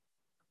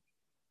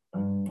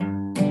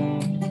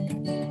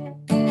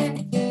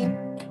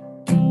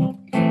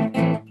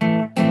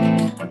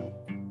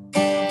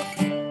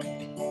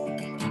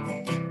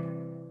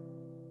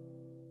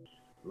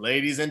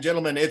Ladies and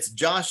gentlemen, it's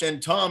Josh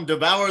and Tom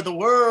Devour the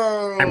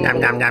World. Nom, nom,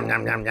 nom, nom,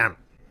 nom, nom, nom.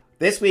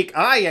 This week,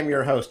 I am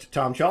your host,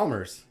 Tom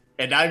Chalmers.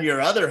 And I'm your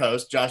other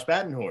host, Josh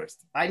Battenhorst.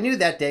 I knew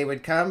that day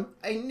would come.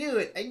 I knew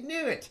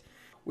it.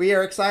 We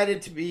are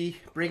excited to be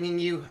bringing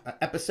you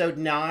episode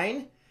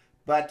 9,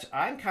 but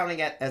I'm counting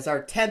it as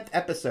our 10th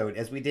episode,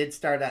 as we did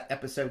start at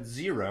episode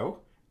 0,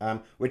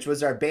 which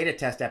was our beta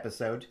test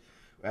episode,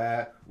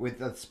 with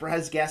the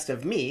surprise guest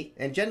of me,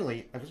 and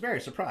generally, I was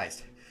very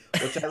surprised.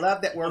 Which I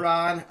love that we're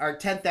on our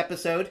 10th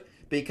episode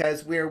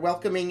because we're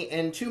welcoming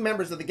in 2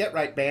 members of the Get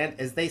Right Band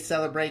as they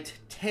celebrate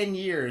 10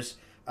 years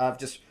of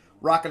just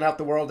rocking out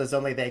the world as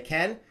only they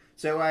can.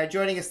 So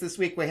joining us this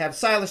week, we have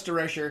Silas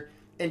DeRocher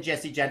and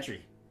Jesse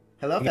Gentry.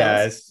 Hello, hey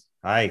fellas. guys.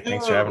 Hi,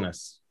 thanks for having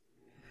us.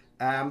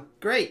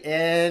 Great.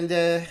 And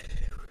the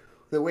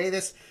way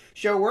this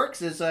show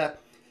works is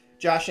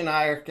Josh and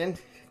I are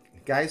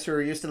guys who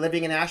are used to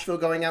living in Asheville,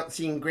 going out and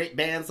seeing great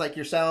bands like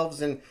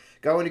yourselves and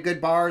going to good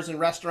bars and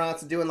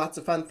restaurants and doing lots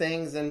of fun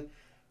things. And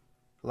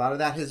a lot of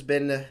that has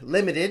been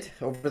limited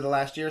over the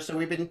last year. So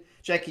we've been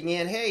checking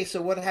in. Hey,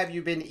 so what have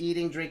you been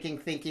eating, drinking,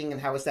 thinking,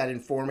 and how is that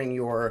informing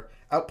your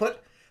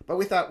output? But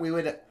we thought we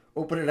would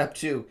open it up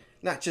to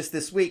not just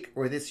this week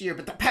or this year,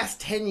 but the past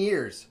 10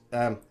 years,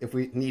 if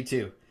we need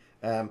to.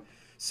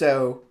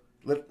 So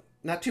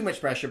not too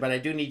much pressure, but I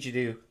do need you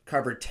to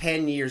cover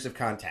 10 years of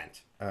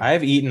content.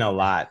 I've eaten a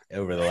lot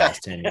over the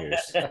last 10 years.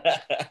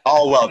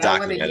 All well I want to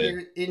documented.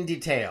 hear in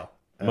detail.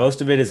 Most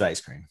of it is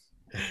ice cream.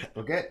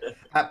 Well, good.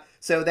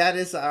 So that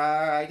is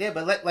our idea,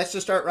 but let's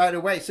just start right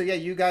away. So yeah,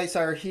 you guys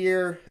are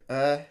here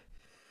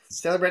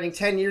celebrating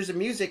 10 years of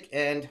music,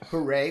 and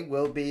hooray,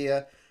 we'll be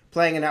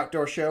playing an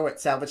outdoor show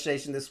at Salvage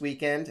Station this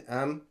weekend,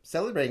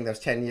 celebrating those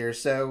 10 years.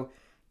 So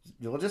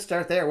we'll just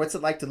start there. What's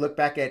it like to look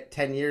back at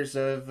 10 years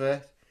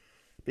of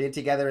being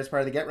together as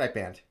part of the Get Right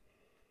Band?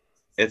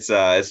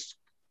 It's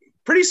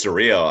pretty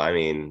surreal. I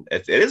mean,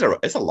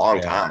 it's a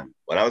long time.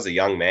 When I was a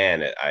young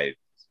man, I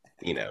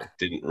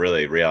didn't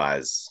really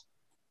realize,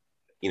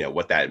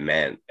 what that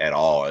meant at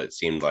all. It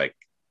seemed like,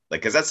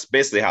 because that's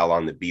basically how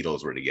long the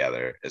Beatles were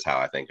together, is how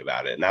I think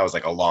about it. And that was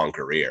like a long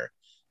career.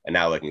 And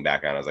now looking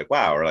back on it, I was like,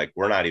 wow,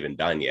 we're not even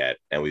done yet.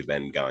 And we've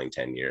been going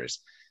 10 years.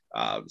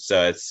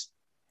 So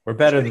we're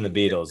better than the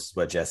Beatles, is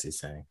what Jesse's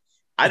saying.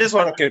 I just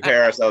want to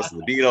compare ourselves to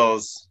the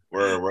Beatles.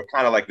 We're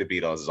kind of like the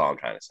Beatles is all I'm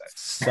trying to say.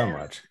 So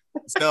much.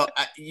 So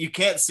you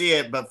can't see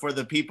it, but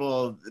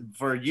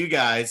for you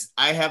guys,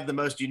 I have the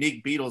most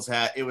unique Beatles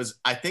hat. It was,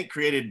 I think,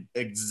 created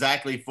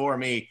exactly for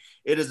me.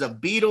 It is a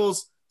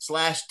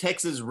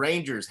Beatles/Texas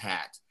Rangers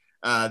hat.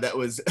 That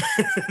was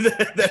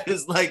that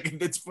is like,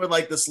 it's for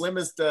like the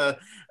slimmest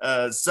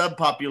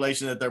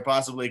subpopulation that there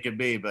possibly could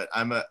be. But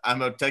I'm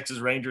a Texas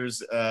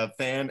Rangers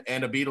fan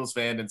and a Beatles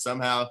fan, and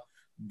somehow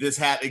this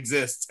hat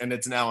exists and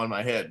it's now on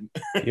my head.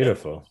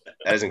 Beautiful.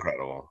 That is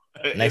incredible.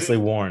 Nicely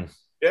worn.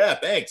 Yeah,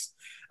 thanks.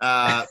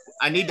 I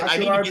need to get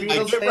my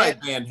Get Right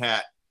Band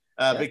hat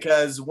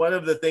because one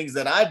of the things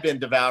that I've been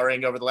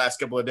devouring over the last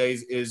couple of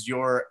days is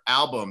your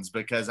albums,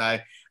 because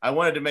I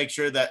wanted to make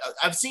sure that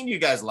I've seen you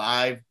guys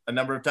live a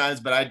number of times,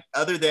 but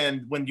other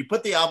than when you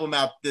put the album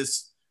out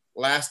this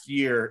last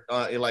year,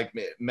 like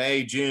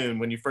May, June,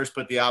 when you first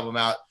put the album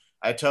out,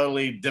 I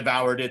totally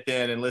devoured it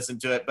then and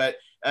listened to it. But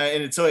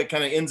and so it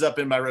kind of ends up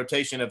in my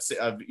rotation of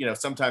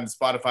sometimes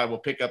Spotify will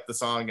pick up the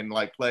song and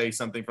like play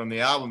something from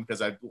the album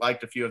because I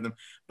liked a few of them,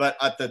 but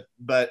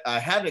I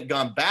haven't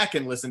gone back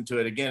and listened to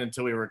it again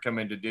until we were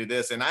coming to do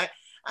this. And I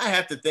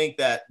have to think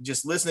that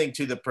just listening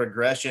to the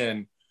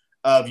progression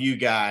of you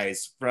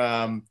guys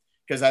from,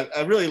 because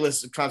I really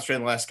concentrated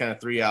on the last kind of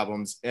 3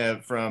 albums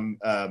from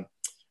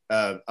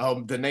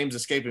the name's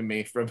escaping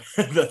me, from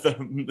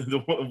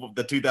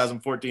the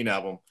 2014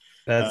 album.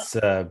 That's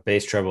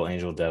Bass Treble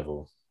Angel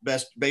Devil.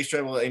 Bass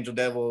Treble Angel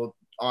Devil,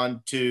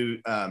 on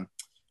to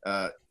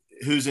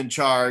Who's in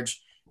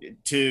Charge,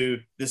 to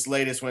this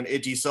latest one,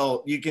 Itchy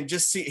Soul. You can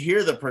just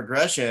hear the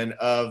progression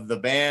of the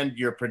band,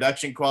 your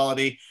production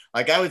quality.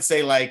 Like I would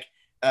say, like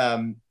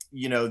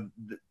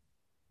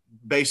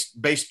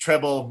bass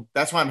treble.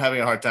 That's why I'm having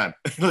a hard time.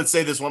 Let's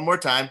say this one more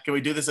time. Can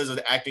we do this as an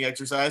acting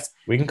exercise?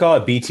 We can call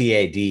it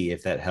BTAD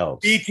if that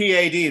helps.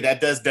 BTAD, that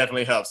does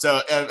definitely help.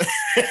 So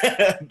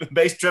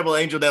bass treble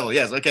angel devil.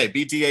 Yes. Okay.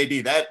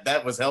 BTAD.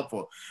 That was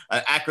helpful.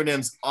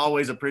 Acronyms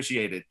always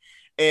appreciated.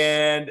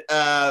 And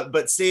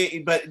but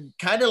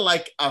kind of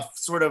like a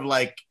sort of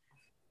like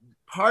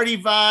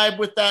party vibe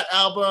with that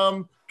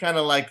album. Kind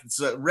of like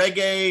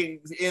reggae,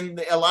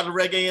 a lot of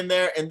reggae in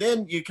there. And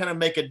then you kind of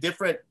make a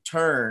different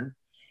turn.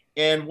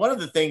 And one of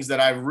the things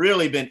that I've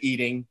really been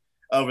eating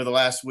over the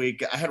last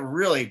week, I had a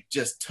really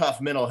just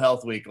tough mental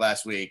health week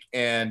last week,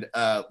 and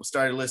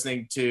started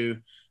listening to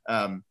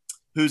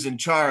Who's in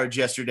Charge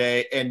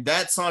yesterday. And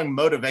that song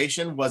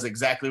Motivation was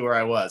exactly where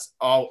I was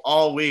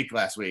all week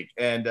last week.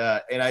 And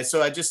I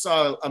just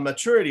saw a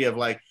maturity of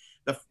like,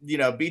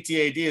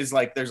 BTAD is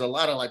like, there's a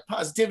lot of like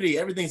positivity,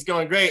 everything's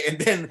going great. And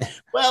then,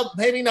 well,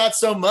 maybe not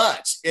so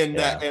much in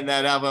that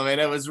album. And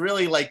it was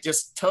really like,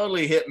 just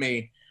totally hit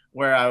me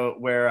where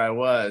I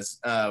was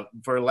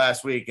for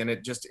last week. And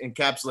it just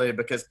encapsulated,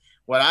 because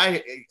what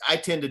I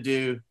tend to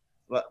do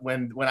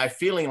when I'm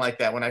feeling like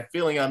that, when I'm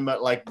feeling I'm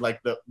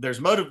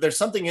there's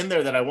something in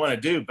there that I want to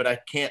do, but I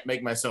can't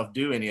make myself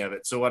do any of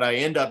it. So what I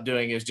end up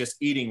doing is just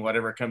eating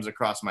whatever comes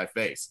across my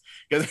face.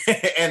 And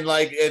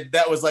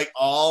that was like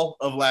all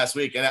of last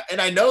week.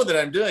 And I know that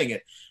I'm doing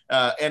it.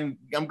 And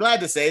I'm glad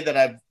to say that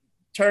I've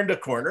turned a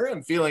corner.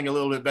 I'm feeling a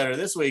little bit better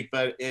this week,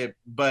 but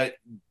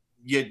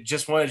you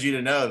just wanted you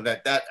to know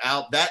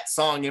that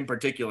song in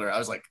particular, I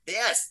was like,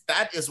 yes,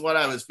 that is what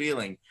I was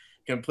feeling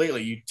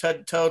completely. You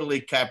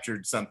totally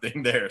captured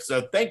something there.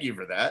 So thank you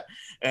for that.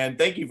 And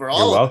thank you for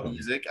all of the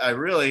music. I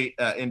really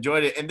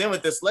enjoyed it. And then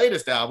with this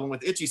latest album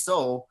with Itchy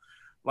Soul,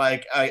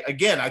 like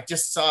I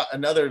just saw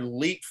another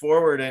leap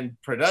forward in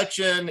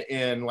production,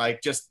 in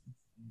like just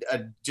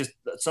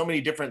so many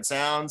different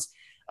sounds.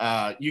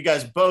 You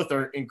guys both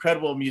are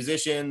incredible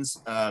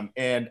musicians.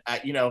 And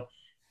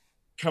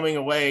coming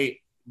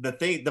away,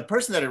 the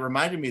person that it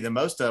reminded me the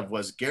most of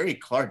was Gary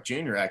Clark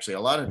Jr. Actually, a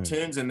lot of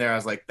tunes in there. I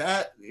was like,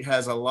 that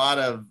has a lot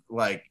of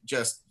like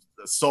just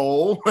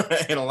soul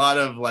and a lot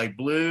of like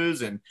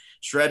blues and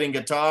shredding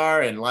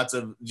guitar and lots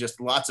of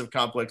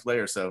complex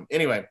layers. So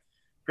anyway,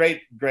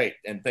 great.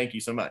 And thank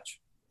you so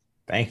much.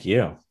 Thank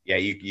you. Yeah.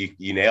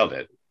 You nailed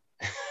it.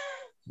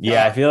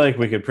 Yeah. I feel like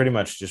we could pretty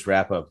much just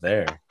wrap up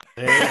there.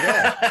 There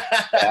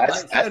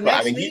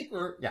you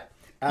go.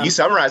 You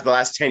summarized the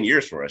last 10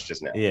 years for us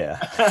just now. Yeah.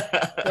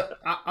 So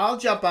I'll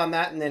jump on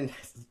that and then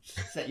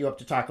set you up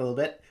to talk a little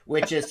bit,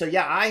 which is,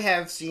 I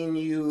have seen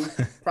you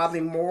probably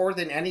more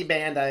than any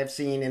band I have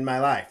seen in my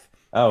life.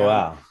 Oh,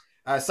 wow.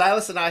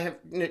 Silas and I have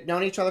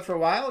known each other for a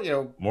while,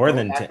 more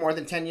than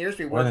 10 years.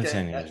 We worked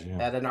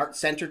at an art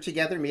center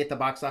together, me at the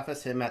box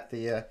office, him at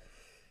the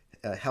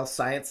health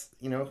science,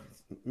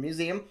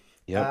 museum.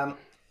 Yep.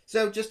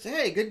 So just,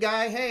 hey, good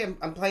guy. Hey,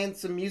 I'm playing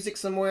some music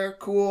somewhere.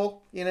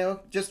 Cool.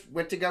 Just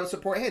went to go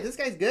support. Hey, this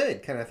guy's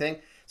good, kind of thing.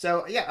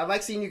 So, yeah, I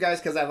like seeing you guys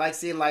because I like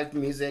seeing live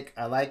music.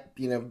 I like,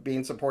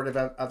 being supportive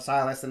of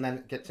Silas and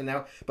then get to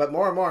know. But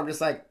more and more, I'm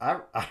just like, I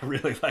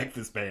really like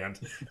this band.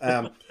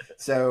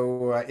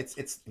 So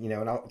it's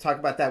and I'll talk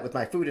about that with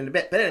my food in a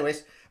bit. But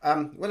anyways,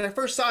 when I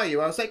first saw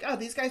you, I was like, oh,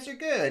 these guys are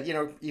good.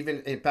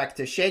 Even back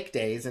to Shake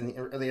days and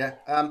earlier.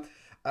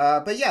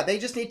 But yeah, they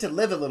just need to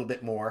live a little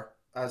bit more.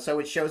 So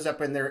it shows up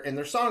in their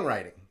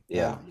songwriting.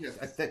 Yeah.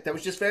 That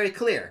was just very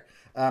clear.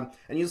 And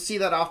you'll see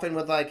that often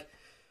with like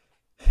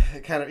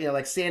kind of,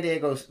 like San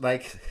Diego's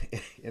like,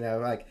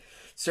 like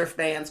surf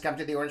bands come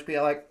to the Orange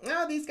Peel like,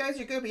 oh, these guys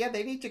are good, but yeah,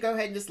 they need to go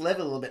ahead and just live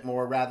a little bit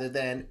more rather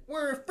than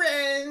we're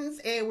friends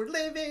and we're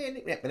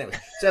living. Yeah, but anyway,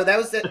 so that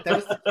was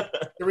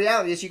the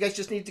reality is you guys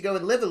just need to go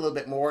and live a little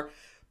bit more.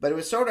 But it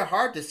was sort of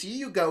hard to see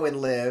you go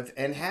and live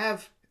and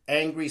have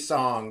angry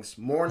songs,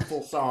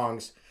 mournful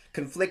songs,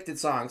 conflicted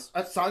songs,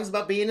 songs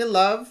about being in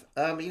love.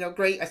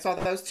 Great. I saw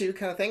those too,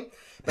 kind of thing.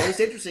 But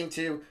it's interesting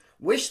to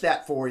wish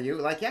that for you.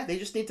 Like, yeah, they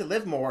just need to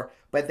live more.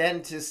 But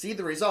then to see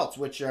the results,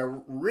 which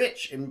are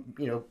rich and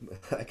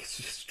like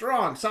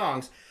strong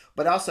songs,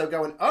 but also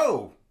going,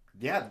 oh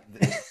yeah,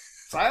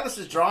 Silas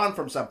is drawn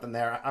from something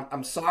there.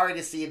 I'm sorry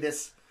to see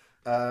this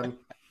kind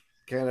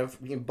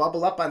of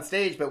bubble up on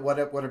stage, but what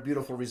a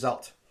beautiful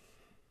result.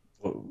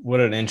 What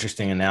an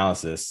interesting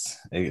analysis.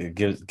 It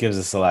gives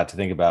us a lot to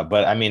think about,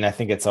 but I mean, I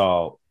think it's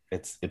all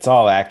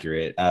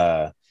accurate.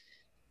 I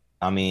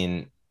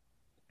mean,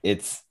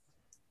 it's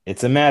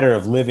a matter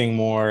of living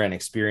more and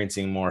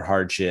experiencing more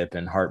hardship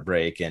and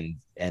heartbreak and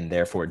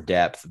therefore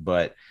depth.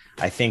 But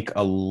I think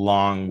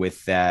along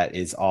with that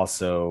is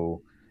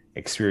also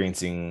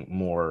experiencing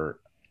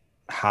more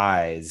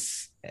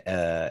highs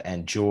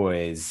and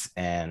joys,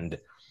 and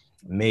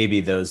maybe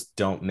those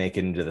don't make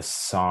it into the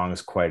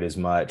songs quite as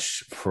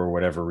much for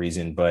whatever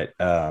reason. But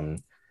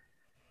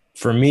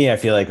for me, I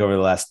feel like over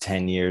the last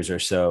 10 years or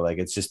so, like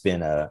it's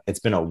been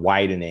a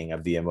widening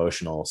of the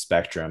emotional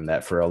spectrum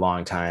that for a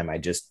long time, I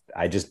just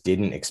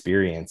didn't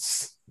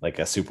experience like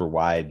a super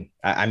wide.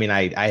 I mean,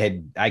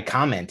 I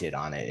commented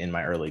on it in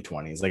my early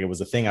 20s. Like it was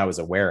a thing I was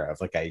aware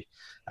of. Like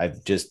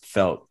I've just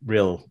felt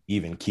real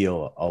even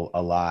keel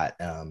a lot.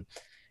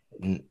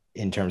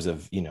 In terms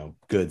of,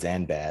 goods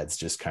and bads,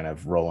 just kind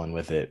of rolling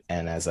with it.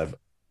 And as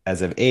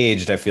I've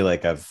aged, I feel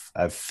like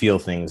I've feel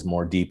things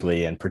more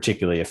deeply, and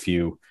particularly a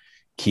few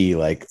key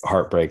like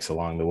heartbreaks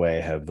along the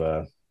way have,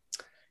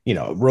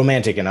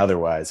 romantic and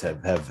otherwise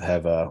have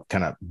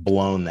kind of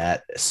blown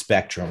that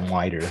spectrum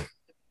wider.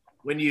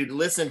 When you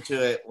listen to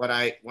it, what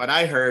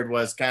I heard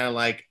was kind of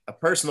like a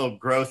personal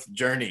growth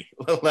journey,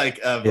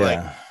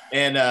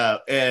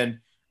 and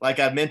like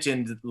I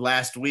mentioned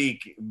last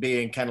week,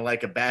 being kind of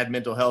like a bad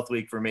mental health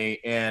week for me.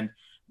 And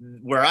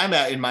where I'm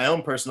at in my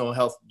own personal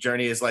health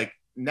journey is like,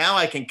 now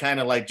I can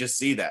kind of like just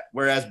see that.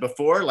 Whereas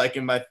before, like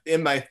in my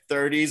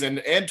 30s and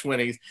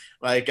 20s,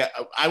 like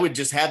I would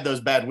just have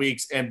those bad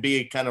weeks and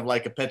be kind of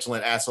like a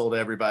petulant asshole to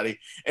everybody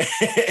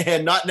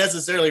and not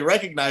necessarily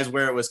recognize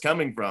where it was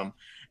coming from.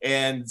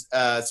 And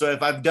so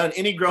if I've done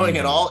any growing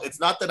at all, it's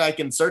not that I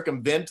can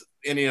circumvent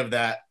any of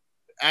that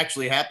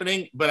actually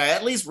happening, but I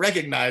at least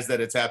recognize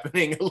that it's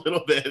happening a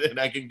little bit, and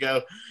I can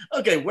go,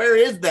 okay, where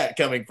is that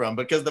coming from?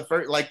 Because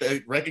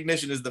the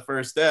recognition is the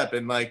first step,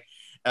 and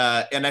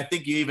and I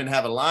think you even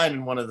have a line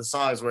in one of the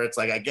songs where it's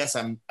like,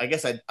 I'm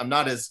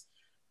not as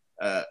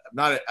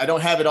I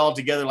don't have it all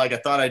together like I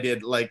thought I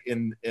did, like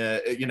in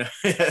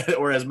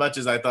or as much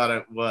as I thought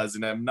it was,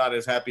 and I'm not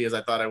as happy as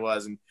I thought I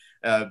was,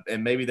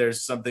 and maybe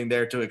there's something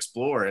there to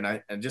explore, and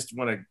I just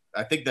want to.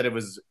 I think that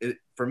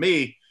for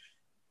me,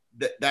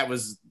 that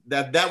was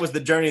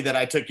the journey that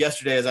I took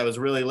yesterday as I was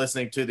really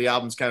listening to the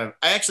albums. I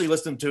actually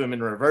listened to them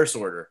in reverse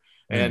order,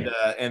 and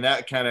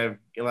that kind of,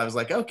 I was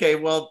like, okay,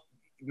 well,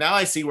 now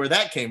I see where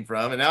that came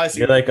from, and now I see.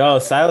 You're like, oh,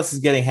 Silas is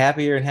getting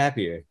happier and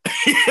happier.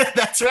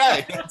 That's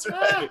right.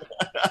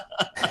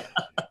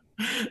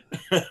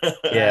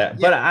 Yeah,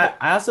 but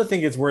I also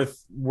think it's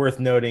worth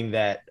noting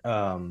that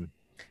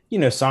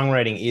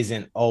songwriting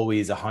isn't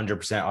always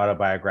 100%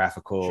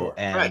 autobiographical, sure,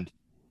 and right.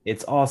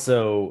 It's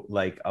also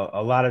like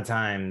a lot of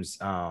times,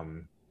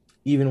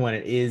 even when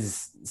it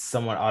is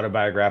somewhat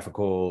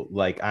autobiographical,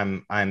 like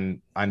I'm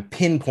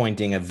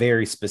pinpointing a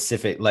very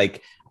specific,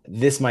 like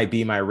this might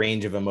be my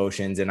range of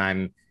emotions,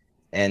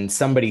 and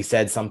somebody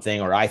said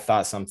something, or I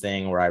thought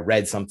something, or I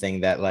read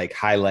something that like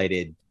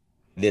highlighted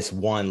this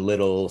one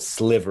little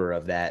sliver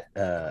of that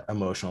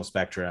emotional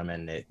spectrum,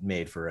 and it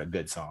made for a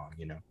good song,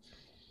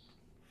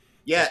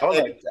 Yeah. I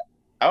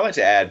would like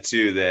to add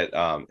too that,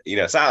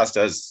 Silas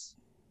does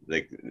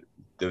like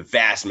the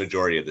vast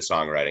majority of the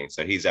songwriting.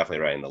 So he's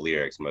definitely writing the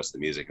lyrics, most of the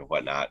music and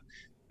whatnot.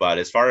 But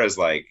as far as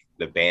like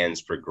the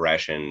band's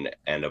progression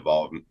and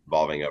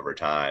evolving over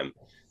time,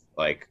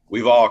 like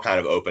we've all kind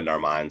of opened our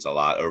minds a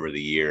lot over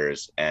the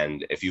years.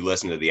 And if you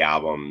listen to the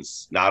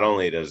albums, not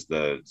only does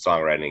the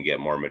songwriting get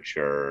more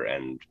mature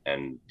and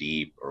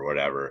deep or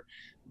whatever,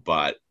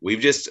 but we've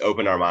just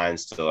opened our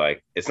minds to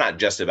like, it's not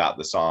just about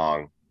the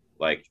song.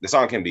 Like the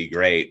song can be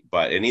great,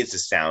 but it needs to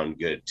sound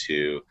good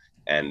too.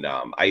 And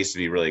I used to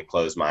be really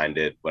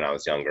closed-minded when I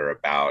was younger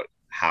about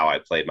how I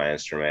played my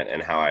instrument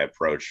and how I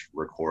approach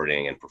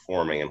recording and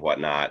performing and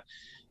whatnot.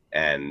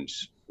 And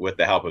with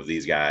the help of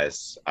these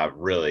guys, I've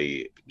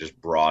really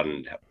just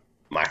broadened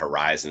my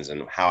horizons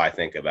and how I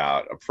think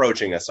about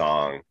approaching a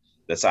song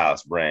that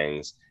Silas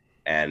brings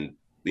and,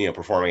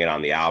 performing it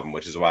on the album,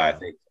 which is why I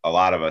think a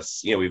lot of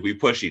us, we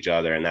push each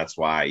other. And that's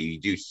why you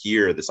do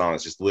hear the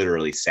songs just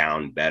literally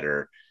sound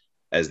better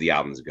as the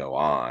albums go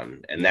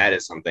on. And that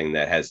is something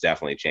that has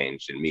definitely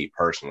changed in me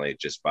personally,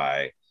 just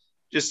by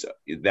just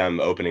them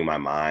opening my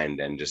mind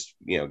and just,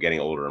 getting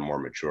older and more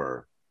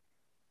mature.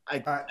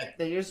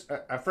 There's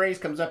a phrase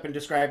comes up in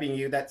describing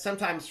you that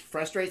sometimes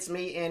frustrates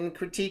me in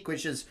critique,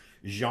 which is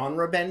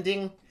genre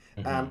bending,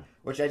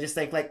 which I just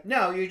think like,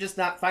 no, you're just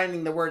not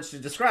finding the words to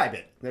describe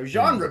it. They're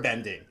genre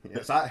bending,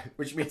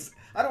 which means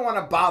I don't want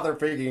to bother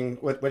figuring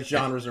what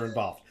genres are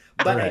involved.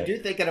 But right. I do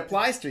think it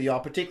applies to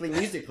y'all, particularly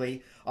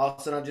musically.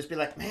 Also, I'll just be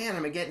like, man,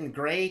 I'm getting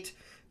great,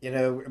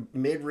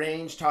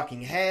 mid-range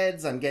Talking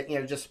Heads. I'm getting,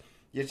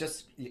 you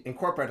just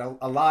incorporate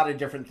a lot of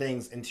different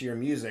things into your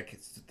music.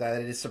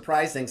 That it is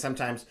surprising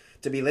sometimes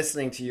to be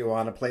listening to you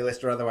on a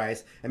playlist or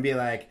otherwise and be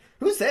like,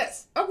 who's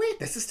this? Oh, wait,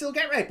 this is still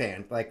Get Right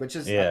Band. Like, which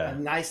is a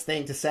nice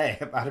thing to say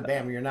about a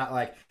band where you're not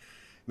like,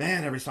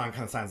 man, every song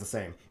kind of sounds the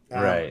same.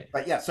 Right.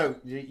 But yeah, so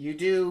you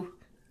do...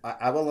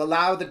 I will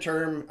allow the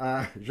term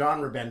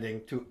genre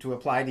bending to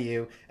apply to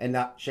you and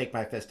not shake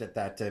my fist at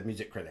that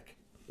music critic.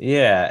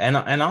 Yeah,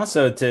 and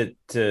also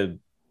to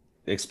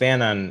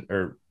expand on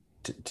or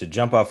to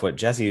jump off what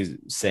Jesse's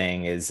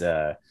saying is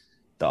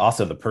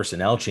also the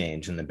personnel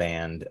change in the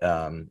band.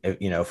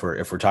 If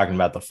we're talking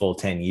about the full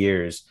 10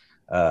 years,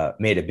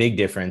 made a big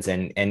difference.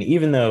 And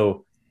even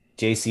though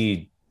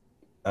JC,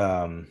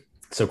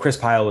 so Chris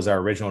Pyle was our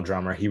original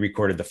drummer, he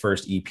recorded the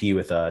first EP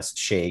with us,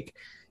 Shake.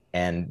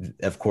 And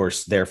of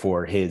course,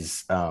 therefore,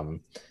 his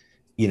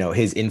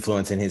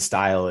influence and his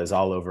style is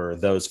all over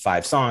those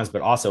 5 songs,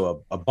 but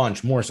also a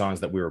bunch more songs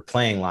that we were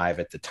playing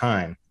live at the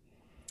time.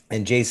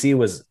 And JC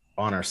was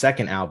on our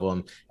second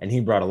album, and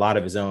he brought a lot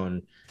of his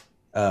own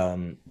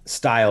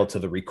style to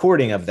the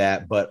recording of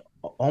that. But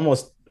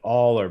almost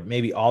all, or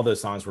maybe all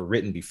those songs were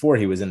written before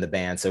he was in the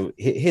band. So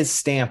his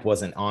stamp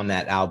wasn't on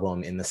that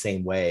album in the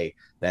same way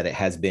that it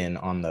has been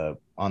on the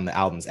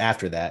albums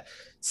after that.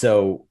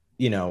 So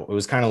it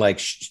was kind of like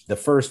the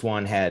first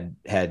one had,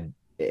 and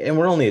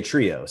we're only a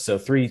trio. So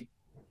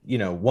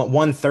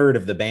 1/3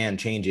 of the band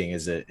changing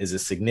is a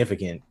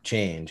significant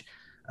change.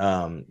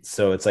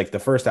 So it's like the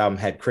first album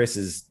had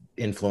Chris's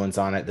influence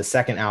on it. The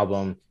second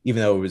album,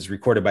 even though it was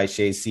recorded by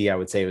JC, I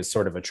would say it was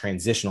sort of a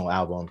transitional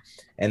album.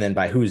 And then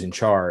by Who's in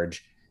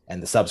Charge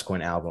and the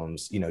subsequent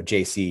albums,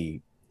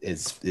 JC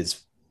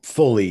is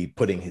fully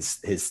putting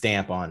his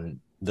stamp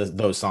on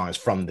those songs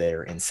from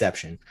their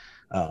inception.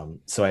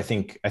 So I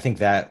think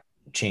that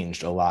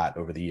changed a lot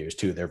over the years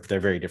too. They're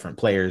very different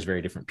players,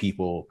 very different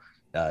people,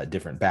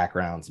 different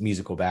backgrounds,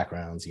 musical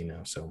backgrounds,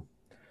 so.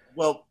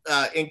 Well,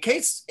 in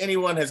case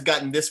anyone has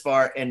gotten this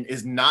far and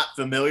is not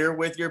familiar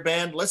with your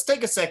band, let's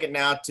take a second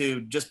now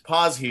to just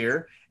pause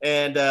here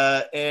and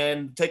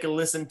take a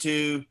listen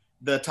to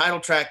the title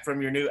track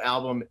from your new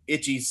album,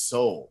 Itchy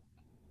Soul.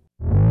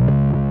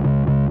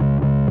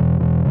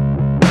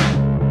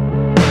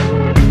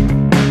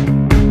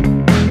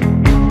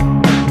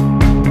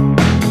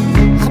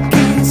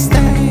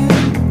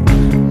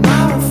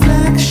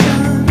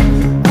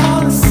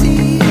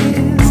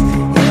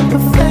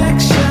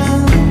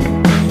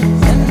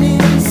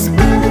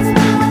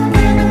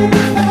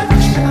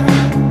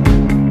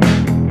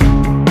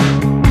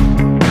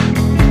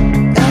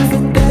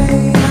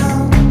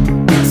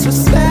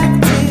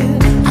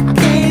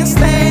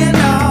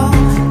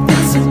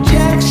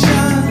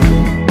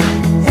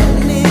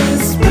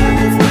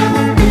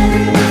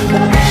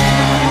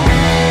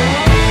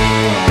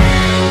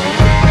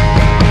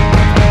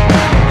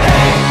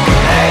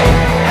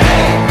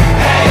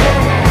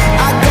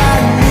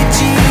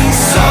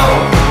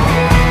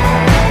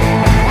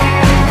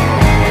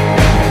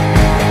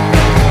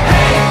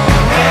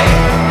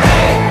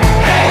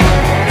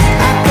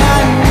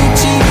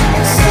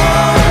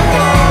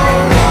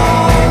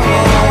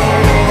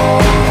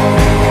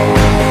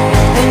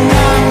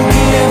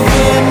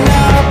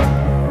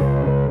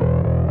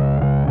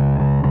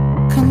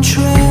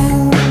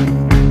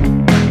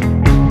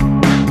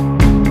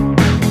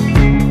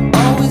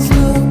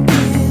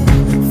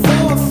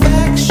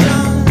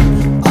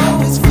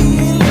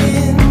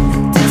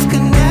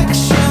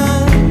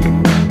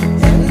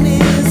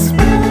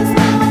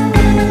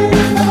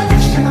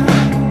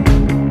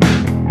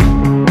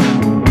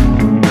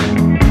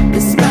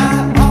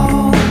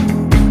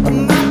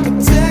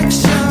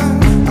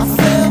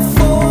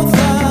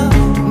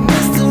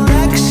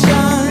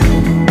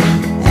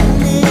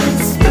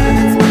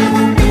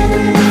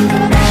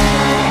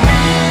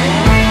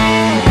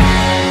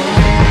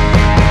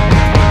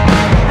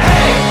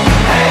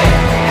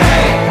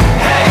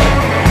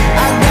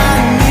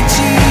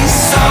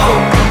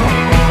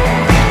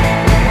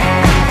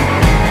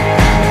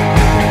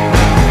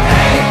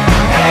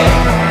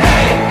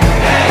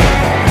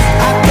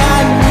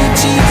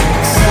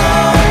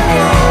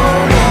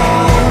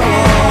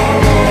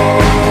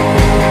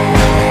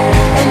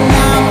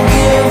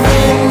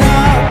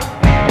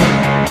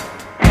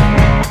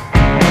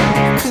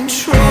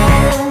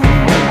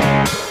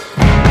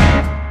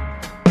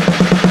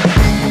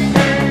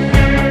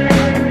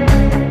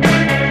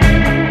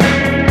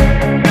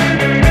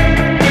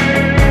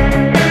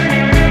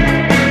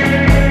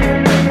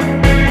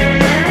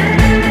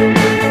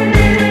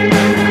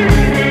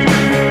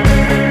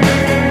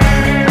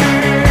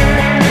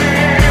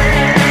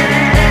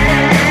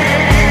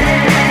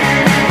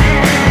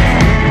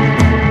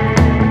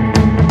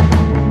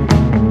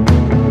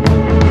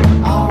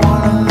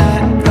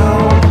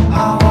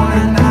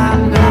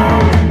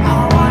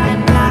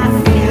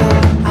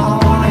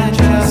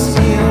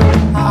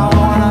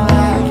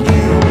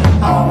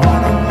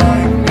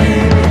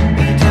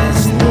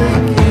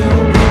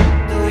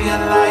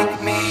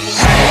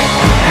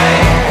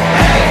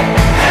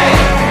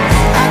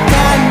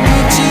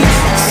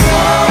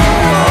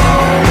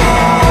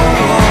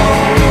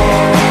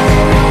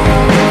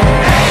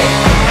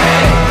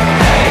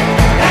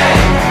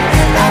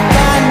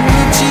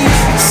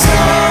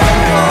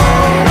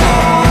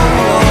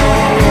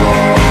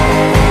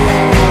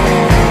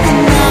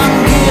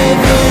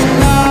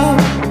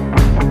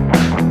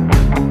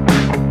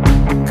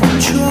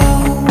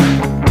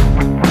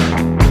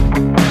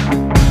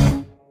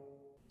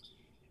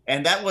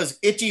 And that was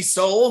Itchy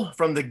Soul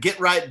from the Get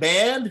Right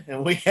Band.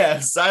 And we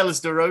have Silas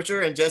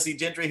DeRocher and Jesse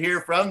Gentry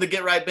here from the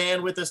Get Right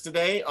Band with us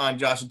today on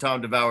Josh and Tom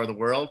Devour the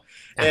World.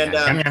 And,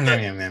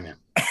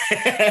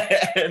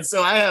 and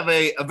so I have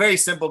a very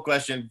simple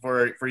question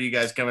for you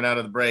guys coming out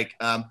of the break.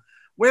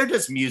 Where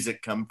does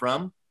music come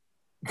from?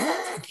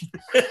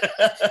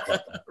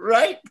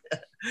 Right?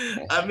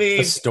 I mean,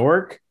 a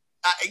stork?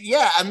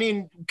 Yeah, I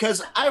mean,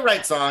 because I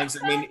write songs.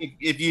 I mean,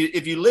 if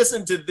you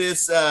listen to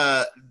this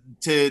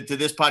to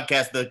this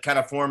podcast, the kind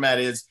of format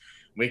is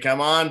we come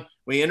on,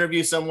 we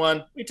interview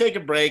someone, we take a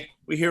break,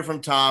 we hear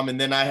from Tom, and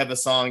then I have a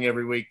song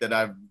every week that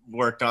I've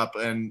worked up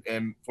and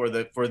for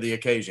the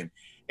occasion.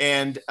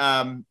 And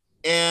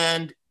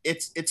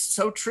it's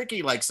so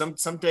tricky. Like some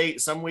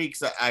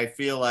weeks I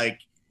feel like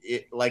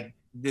it, like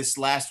this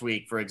last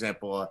week, for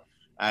example,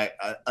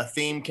 a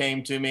theme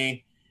came to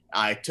me.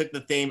 I took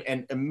the theme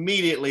and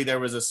immediately there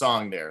was a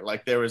song there.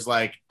 Like there was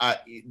like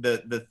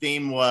the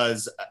theme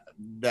was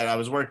that I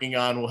was working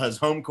on was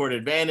home court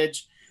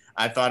advantage.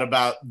 I thought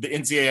about the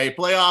NCAA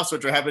playoffs,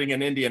 which are happening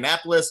in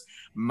Indianapolis.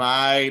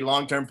 My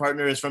long-term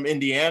partner is from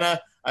Indiana.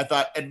 I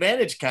thought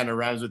advantage kind of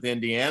rhymes with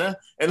Indiana,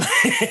 and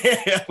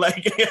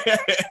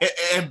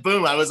and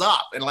boom, I was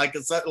off. And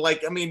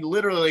I mean,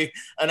 literally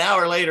an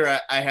hour later,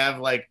 I have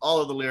like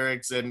all of the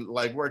lyrics and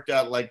like worked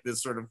out like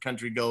this sort of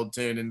country gold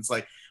tune. And it's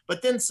like,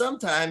 but then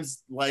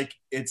sometimes like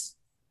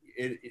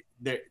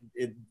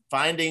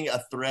finding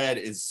a thread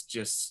is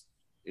just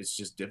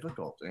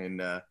difficult,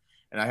 and I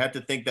have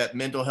to think that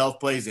mental health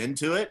plays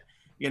into it.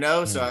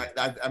 So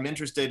I'm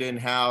interested in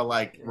how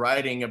like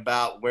writing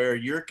about where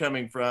you're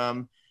coming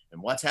from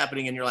and what's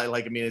happening in your life.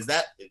 Like, I mean, is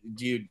that,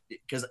 do you,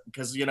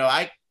 because you know,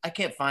 I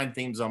can't find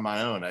themes on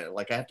my own. I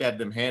have to have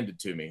them handed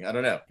to me. I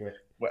don't know.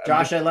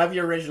 Josh, I love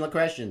your original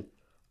question.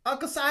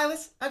 Uncle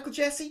Silas, Uncle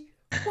Jesse,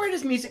 where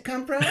does music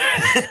come from?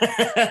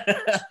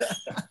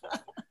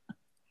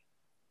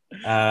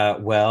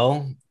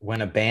 Well,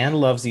 when a band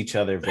loves each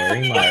other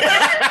very much,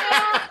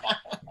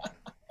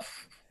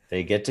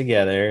 they get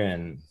together,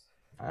 and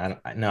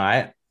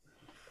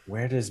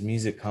where does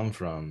music come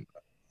from?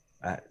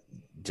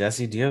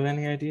 Jesse, do you have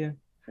any idea?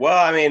 Well,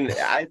 I mean,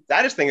 I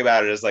just think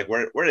about it as like,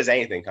 where does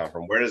anything come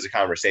from? Where does a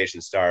conversation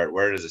start?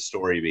 Where does a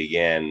story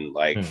begin?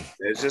 Like,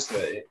 it's just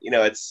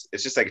it's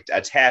just like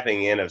a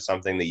tapping in of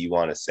something that you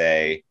want to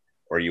say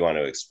or you want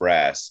to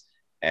express,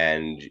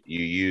 and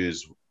you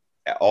use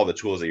all the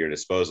tools at your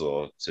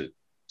disposal to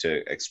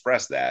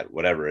express that,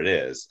 whatever it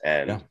is.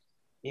 And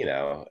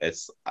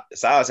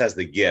Silas has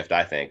the gift,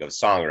 I think, of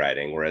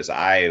songwriting, whereas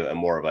I am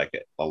more of like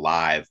a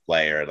live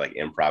player, like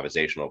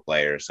improvisational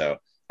player. So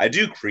I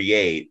do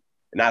create,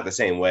 not the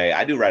same way.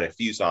 I do write a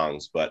few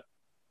songs, but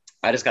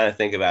I just kind of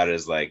think about it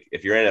as like,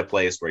 if you're in a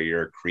place where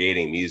you're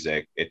creating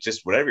music, it's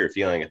just whatever you're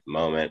feeling at the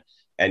moment,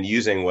 and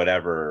using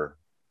whatever's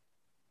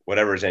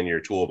in your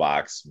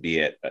toolbox, be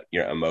it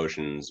your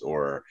emotions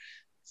or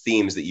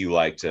themes that you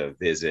like to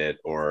visit,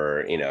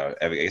 or,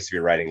 I guess if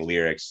you're writing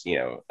lyrics,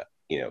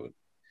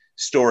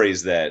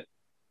 stories that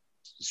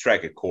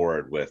strike a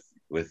chord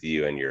with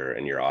you and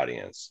your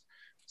audience.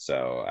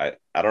 So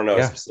I don't know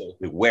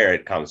specifically where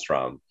it comes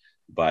from,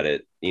 but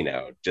it,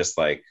 just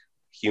like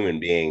human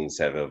beings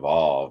have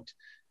evolved,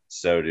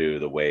 so do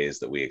the ways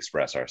that we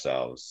express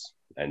ourselves,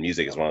 and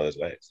music is one of those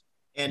ways.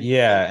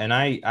 And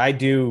I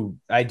do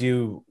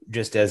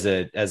just as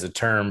a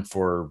term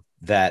for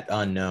that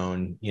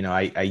unknown,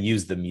 I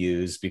use the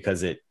muse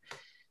because it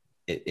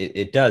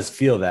does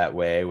feel that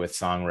way with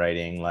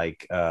songwriting.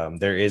 Like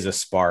there is a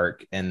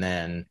spark, and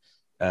then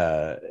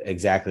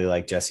exactly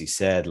like Jesse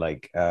said,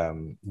 like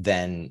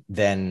then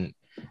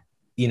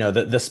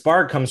the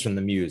spark comes from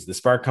the muse. The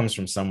spark comes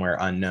from somewhere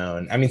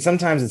unknown. I mean,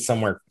 sometimes it's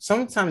somewhere,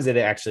 sometimes it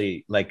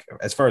actually, like,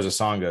 as far as a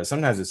song goes,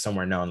 sometimes it's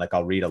somewhere known. Like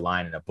I'll read a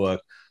line in a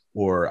book,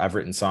 or I've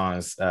written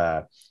songs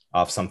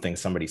off something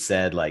somebody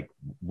said. Like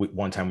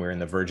one time we were in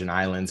the Virgin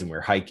Islands and we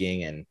were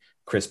hiking, and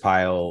Chris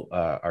Pyle,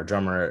 our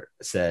drummer,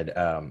 said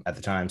at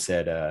the time,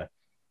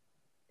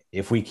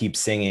 if we keep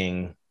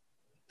singing,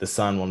 the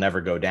sun will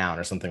never go down,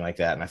 or something like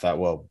that. And I thought,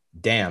 well,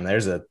 damn,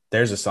 there's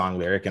a song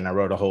lyric, and I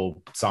wrote a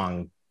whole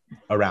song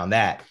around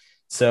that.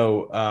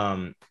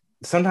 So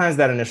sometimes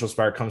that initial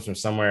spark comes from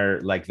somewhere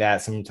like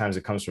that. Sometimes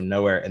it comes from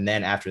nowhere. And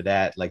then after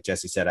that, like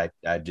Jesse said,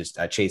 I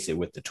chase it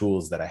with the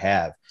tools that I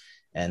have.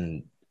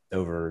 And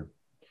over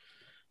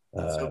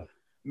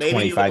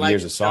 25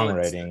 years of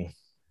songwriting.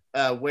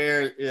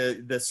 Where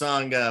the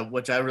song,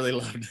 which I really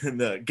loved,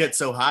 the Get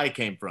So High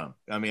came from.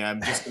 I mean,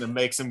 I'm just going to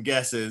make some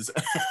guesses.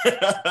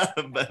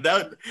 But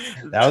that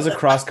was a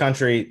cross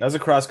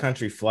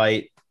country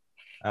flight.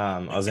 I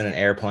was in an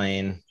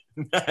airplane.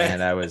 Nice.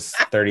 And I was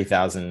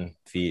 30,000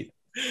 feet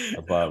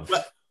above.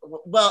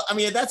 Well, I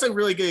mean, that's a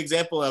really good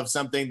example of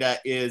something that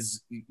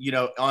is,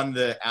 on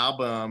the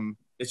album.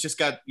 It's just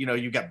got,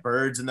 you've got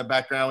birds in the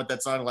background with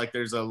that song. Like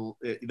it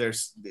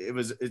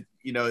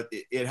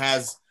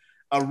has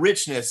a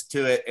richness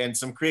to it and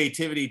some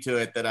creativity to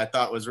it that I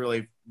thought was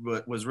really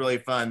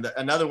fun.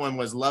 Another one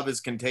was Love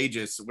Is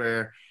Contagious,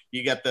 where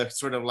you got the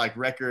sort of like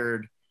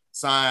record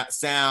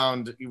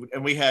sound,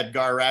 and we had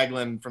Gar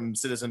Raglan from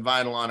Citizen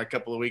Vinyl on a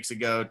couple of weeks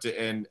ago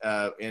and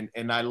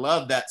I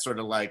love that sort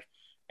of like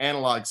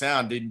analog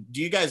sound.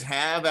 Do you guys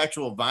have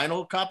actual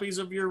vinyl copies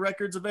of your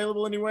records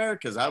available anywhere?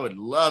 Because I would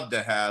love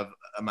to have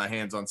my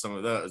hands on some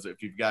of those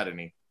if you've got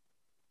any.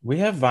 We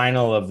have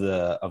vinyl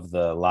of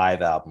the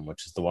live album,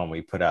 which is the one we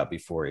put out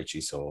before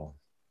Itchy Soul.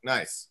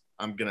 Nice.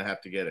 I'm gonna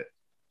have to get it.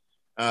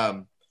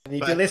 And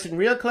if you listen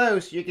real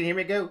close, you can hear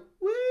me go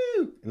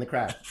woo in the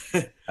crowd.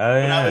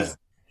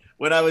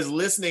 When I was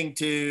listening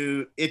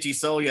to Itchy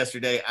Soul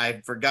yesterday,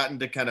 I'd forgotten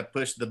to kind of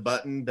push the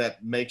button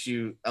that makes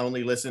you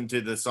only listen to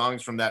the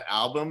songs from that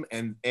album.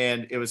 And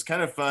it was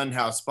kind of fun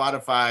how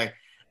Spotify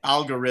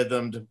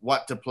algorithmed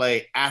what to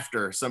play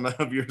after some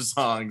of your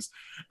songs.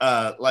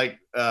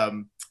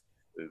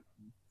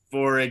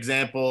 For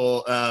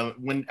example,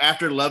 when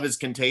after Love Is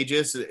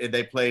Contagious,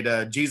 they played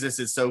Jesus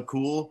Is So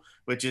Cool,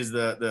 which is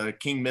the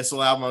King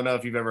Missile album. I don't know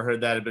if you've ever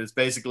heard that, but it's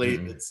basically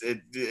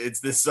it's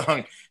this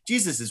song,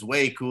 Jesus is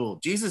way cool.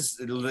 Jesus,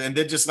 and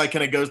then just like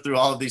kind of goes through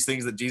all of these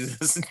things that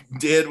Jesus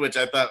did, which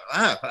I thought,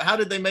 how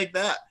did they make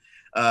that?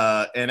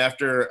 And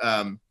after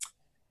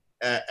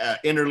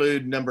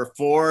interlude number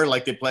 4,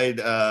 like they played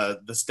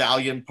the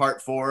Stallion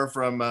Part 4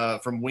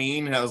 from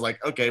Ween, and I was like,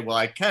 okay, well,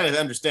 I kind of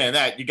understand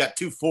that you got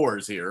 2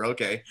 4s here,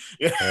 okay.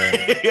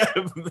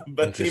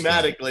 But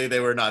thematically they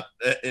were not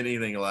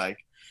anything alike.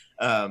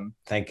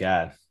 Thank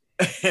God.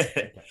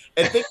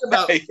 And think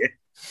about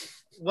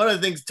one of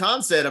the things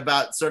Tom said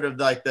about sort of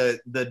like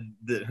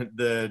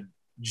the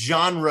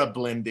genre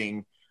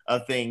blending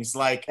of things,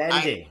 like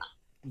bending.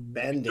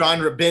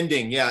 Genre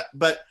bending, yeah.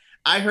 But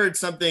I heard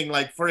something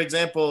like, for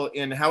example,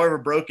 in However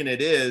Broken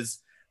It Is,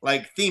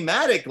 like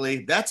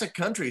thematically, that's a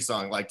country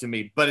song, like to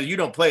me, but you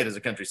don't play it as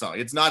a country song.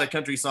 It's not a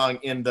country song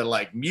in the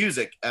like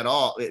music at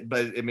all.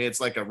 But I mean, it's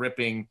like a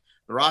ripping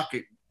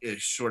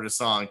rock-ish sort of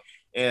song.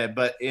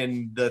 But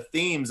in the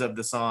themes of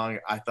the song,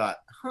 I thought,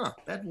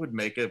 that would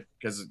make it,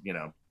 because, you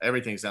know,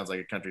 everything sounds like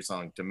a country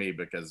song to me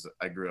because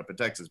I grew up in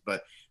Texas.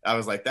 But I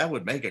was like, that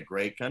would make a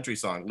great country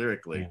song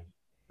lyrically.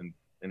 And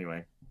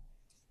anyway.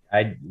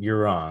 You're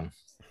wrong.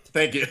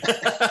 Thank you.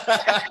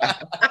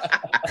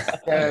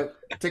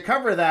 To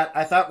cover that,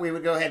 I thought we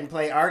would go ahead and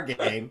play our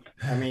game.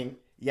 I mean,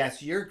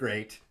 yes, you're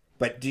great,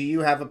 but do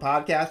you have a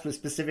podcast with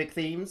specific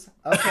themes?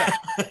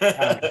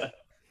 Okay.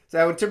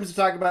 So in terms of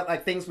talking about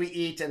like things we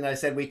eat, and I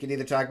said we could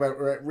either talk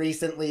about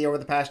recently over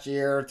the past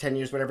year or 10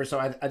 years, whatever. So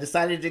I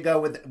decided to go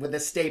with a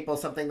staple,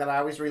 something that I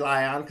always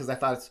rely on because I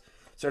thought it's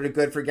sort of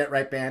good for Get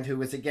Right Band,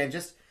 who is, again,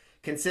 just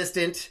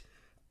consistent,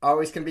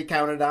 always can be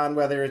counted on,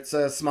 whether it's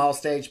a small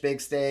stage, big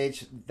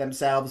stage,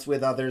 themselves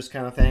with others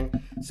kind of thing.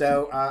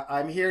 So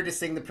I'm here to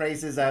sing the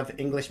praises of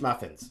English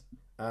muffins.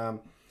 I'm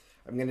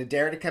going to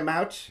dare to come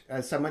out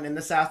as someone in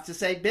the South to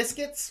say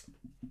biscuits.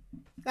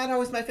 Not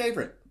always my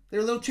favorite. They're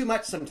a little too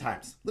much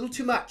sometimes. A little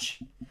too much.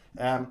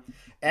 And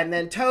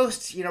then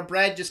toast, you know,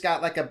 bread just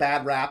got like a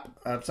bad rap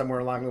somewhere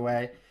along the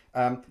way.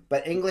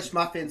 But English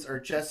muffins are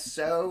just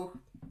so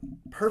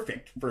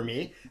perfect for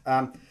me.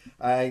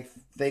 I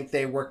think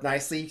they work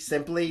nicely,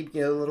 simply,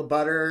 you know, a little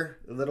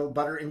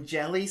butter and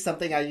jelly,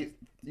 something I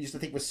used to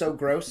think was so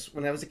gross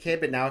when I was a kid,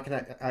 but now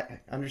I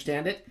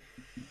understand it.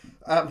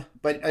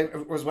 But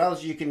as well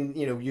as you can,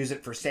 you know, use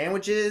it for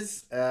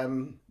sandwiches.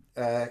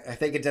 I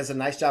think it does a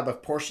nice job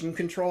of portion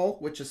control,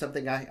 which is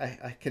something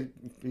I could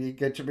be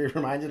good to be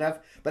reminded of.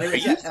 But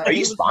are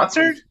you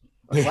sponsored?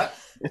 What?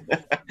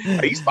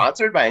 Are you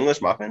sponsored by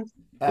English Muffins?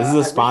 This is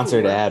a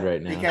sponsored ad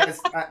right now. Because,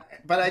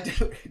 but I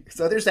do.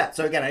 So there's that.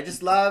 So again, I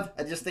just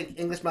think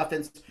English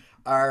muffins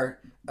are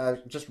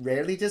just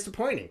rarely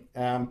disappointing.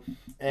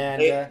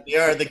 They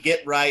are the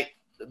Get Right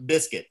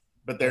biscuit,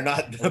 but they're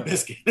not the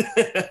biscuit.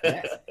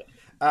 Yes.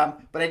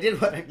 But I did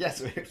want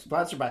yes, we're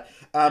sponsored by.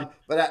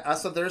 But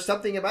also there's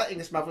something about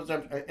English muffins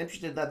I'm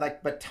interested in,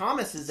 like, but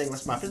Thomas's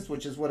English muffins,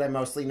 which is what I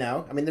mostly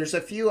know. I mean, there's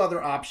a few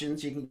other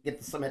options. You can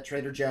get some at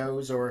Trader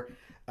Joe's or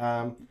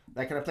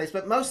that kind of place,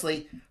 but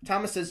mostly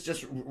Thomas's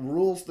just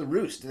rules the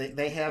roost.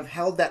 They have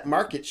held that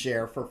market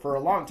share for a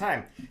long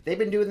time. They've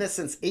been doing this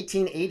since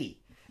 1880.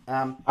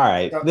 All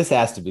right, so, this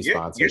has to be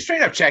sponsored. You're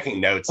straight up checking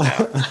notes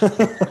now.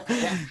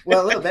 Yeah,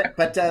 well, a little bit,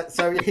 but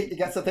so you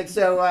got something.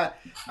 So I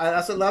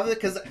also love it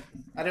because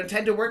I don't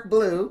tend to work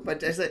blue,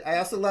 but I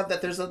also love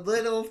that there's a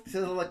little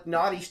like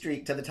naughty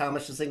streak to the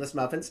Thomas's English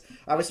muffins.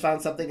 I always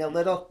found something a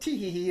little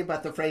tee-hee-hee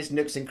about the phrase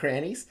nooks and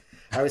crannies.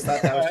 I always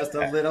thought that was just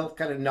a little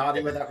kind of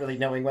naughty without really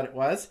knowing what it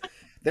was.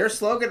 Their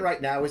slogan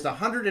right now is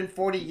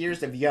 140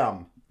 years of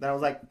yum. And I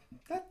was like,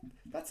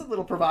 that's a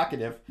little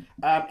provocative.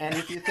 And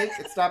if you think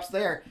it stops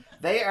there,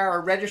 they are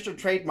a registered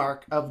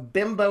trademark of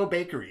Bimbo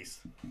Bakeries.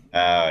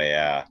 Oh,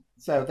 yeah.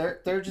 So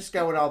they're just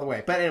going all the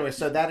way. But anyway,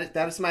 so that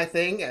is my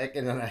thing.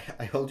 And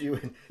I hold you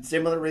in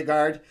similar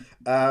regard.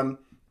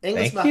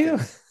 English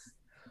muffins.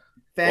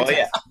 Fantastic.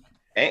 Well, yeah.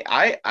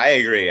 I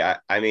agree.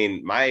 I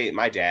mean,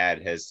 my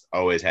dad has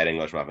always had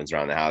English muffins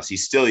around the house. He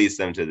still eats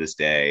them to this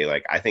day.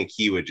 Like, I think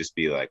he would just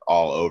be like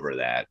all over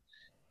that,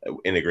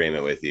 in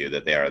agreement with you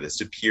that they are the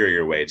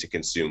superior way to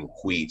consume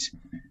wheat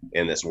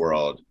in this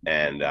world.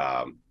 And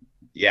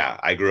yeah,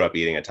 I grew up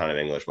eating a ton of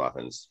English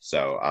muffins,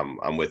 so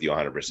I'm with you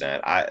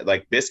 100%. I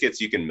like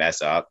biscuits you can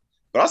mess up,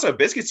 but also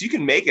biscuits you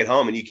can make at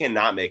home, and you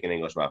cannot make an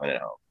English muffin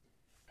at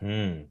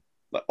home.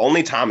 But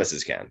only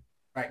Thomas's can.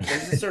 Right.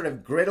 There's this sort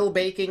of griddle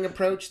baking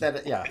approach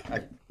that, yeah,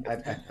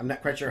 I'm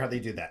not quite sure how they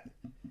do that.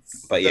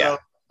 But yeah.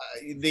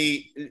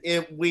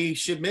 We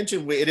should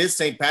mention it is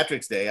St.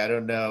 Patrick's Day. I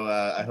don't know.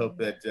 I hope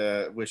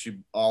that wish you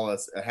all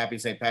a happy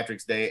St.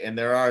 Patrick's Day. And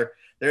there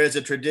is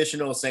a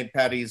traditional St.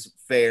 Patty's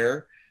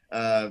fair,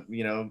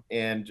 you know,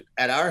 and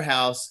at our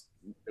house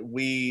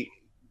we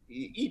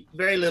eat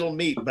very little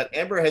meat, but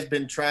Amber has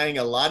been trying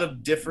a lot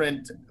of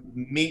different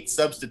meat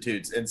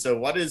substitutes. And so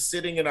what is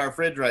sitting in our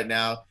fridge right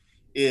now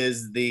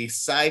is the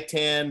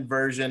seitan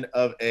version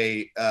of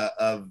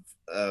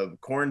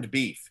of corned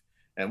beef,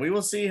 and we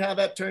will see how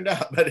that turned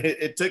out. But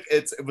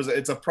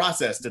it's a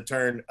process to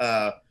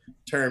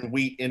turn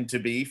wheat into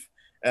beef.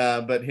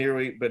 But here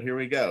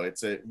we go.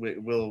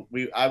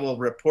 I will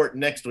report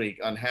next week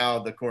on how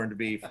the corned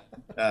beef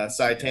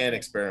seitan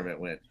experiment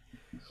went.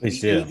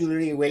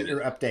 Eagerly await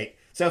your update.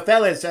 So,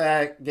 fellas,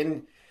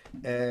 getting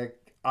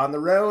on the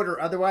road or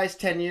otherwise,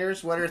 10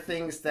 years. What are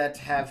things that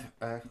have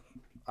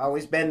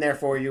always been there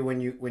for you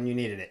when you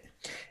needed it?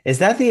 Is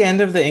that the end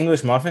of the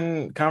English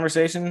muffin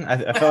conversation? I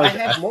felt like I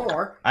have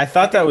more. I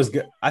thought that was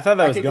good. I thought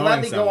that was going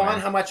let me somewhere. go on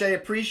how much I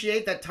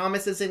appreciate that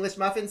Thomas's English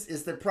muffins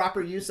is the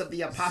proper use of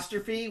the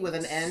apostrophe with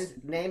an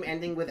name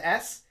ending with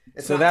S.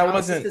 It's so not that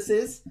wasn't. This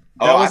is.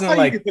 That wasn't I thought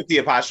like you could put the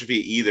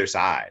apostrophe either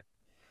side.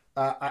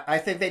 I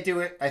think they do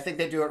it. I think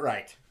they do it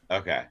right.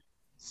 Okay.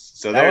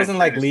 So that wasn't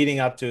like leading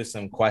up to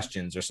some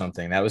questions or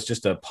something. That was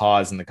just a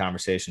pause in the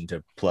conversation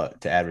to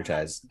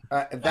advertise.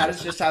 That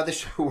is just how the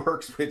show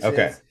works. Which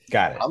okay,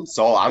 got it. I'm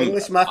sold.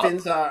 English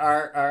muffins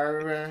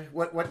are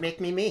what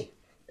make me me.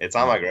 It's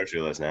on my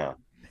grocery list now.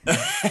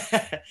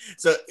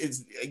 So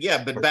it's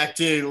but back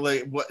to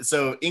like what?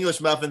 So English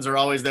muffins are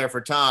always there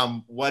for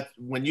Tom.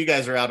 When you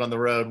guys are out on the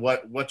road,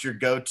 what's your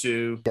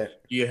go-to? Do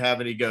you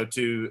have any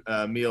go-to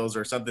meals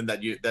or something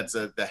that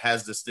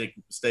has to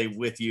stay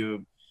with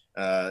you?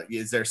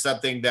 Is there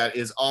something that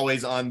is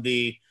always on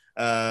the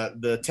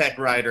tech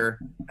writer?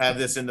 Have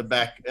this in the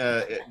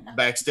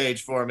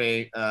backstage for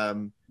me. A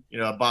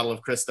bottle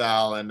of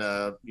Cristal and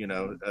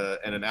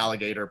and an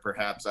alligator,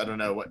 perhaps. I don't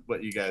know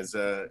what you guys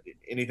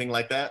anything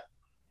like that.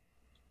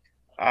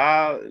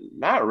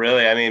 Not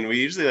really. I mean, we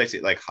usually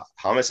like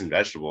hummus and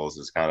vegetables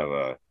is kind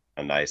of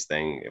a nice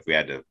thing. If we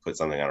had to put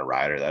something on a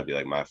rider, that'd be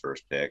like my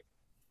first pick.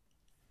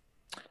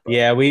 But,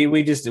 yeah,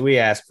 we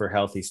ask for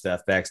healthy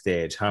stuff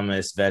backstage: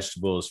 hummus,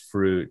 vegetables,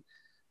 fruit.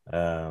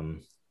 That's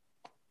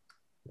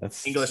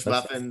English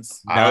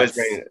muffins. I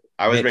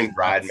always bring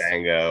dried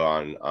mango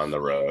on the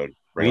road.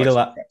 We eat a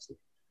lot.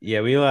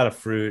 Yeah, we eat a lot of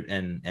fruit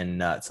and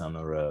nuts on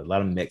the road. A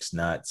lot of mixed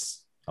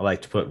nuts. I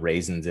like to put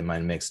raisins in my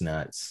mixed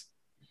nuts.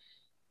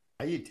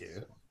 You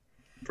do.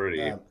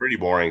 Pretty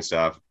boring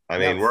stuff. I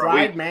mean,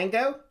 fried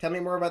mango. Tell me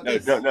more about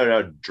this.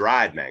 No,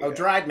 dried mango. Oh,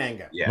 dried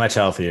mango. Yeah, much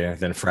healthier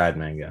than fried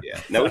mango. Yeah,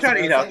 no, we try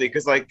to eat healthy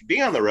because like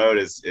being on the road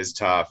is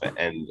tough,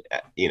 and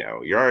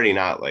you're already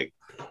not like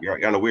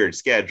you're on a weird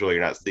schedule.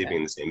 You're not sleeping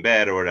in the same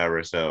bed or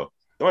whatever. So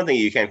the one thing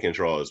you can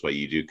control is what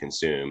you do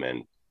consume,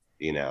 and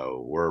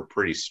we're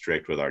pretty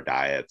strict with our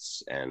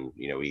diets, and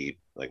we eat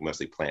like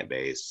mostly plant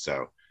based.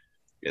 So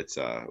it's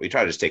we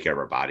try to just take care of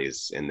our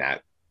bodies in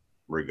that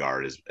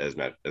regard as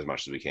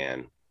much as we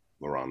can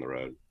when we're on the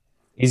road.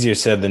 Easier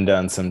said than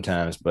done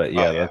sometimes, but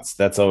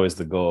that's always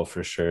the goal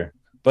for sure.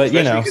 But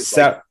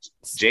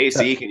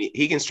JC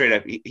he can straight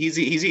up he's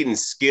eating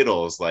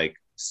Skittles like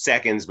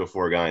seconds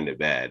before going to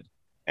bed,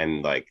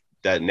 and like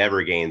that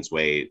never gains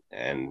weight,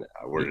 and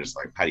we're just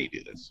like, how do you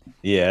do this?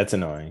 Yeah, it's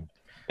annoying.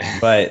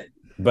 But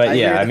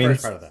I mean,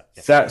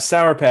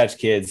 Sour Patch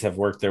Kids have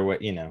worked their way.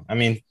 I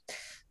mean,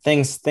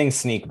 things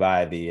sneak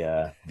by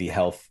the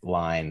health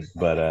line,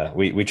 but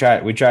we try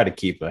to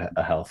keep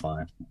a health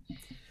line.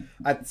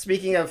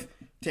 Speaking of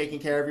taking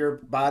care of your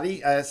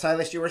body,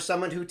 Silas, you are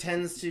someone who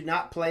tends to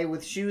not play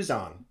with shoes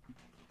on.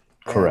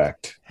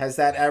 Correct. Has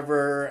that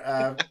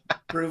ever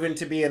proven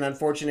to be an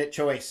unfortunate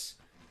choice?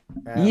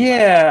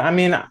 I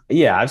mean,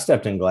 I've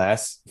stepped in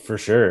glass for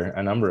sure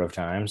a number of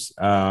times,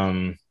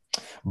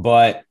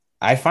 but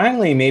I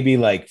finally, maybe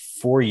like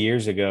 4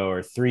 years ago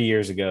or 3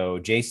 years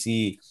ago,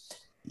 JC,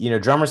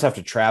 drummers have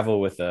to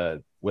travel with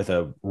a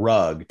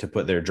rug to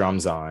put their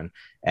drums on.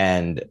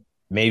 And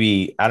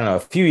maybe, I don't know, a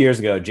few years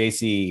ago,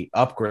 JC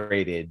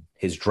upgraded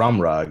his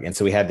drum rug. And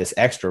so we had this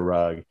extra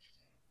rug.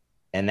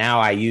 And now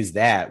I use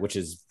that, which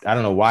is, I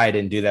don't know why I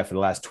didn't do that for the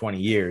last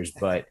 20 years,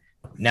 but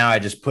now I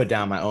just put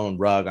down my own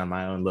rug on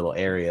my own little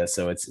area.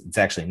 So it's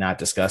actually not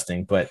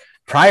disgusting. But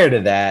prior to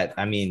that,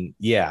 I mean,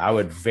 I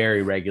would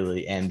very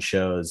regularly end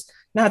shows,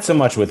 not so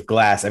much with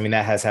glass. I mean,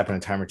 that has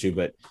happened a time or two,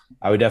 but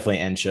I would definitely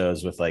end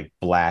shows with like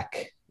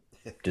black,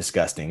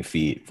 disgusting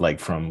feet, like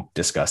from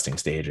disgusting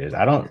stages.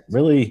 I don't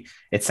really,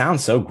 it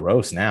sounds so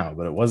gross now,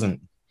 but it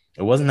wasn't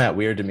that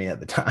weird to me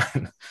at the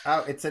time.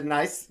 Oh, it's a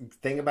nice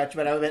thing about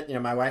you, but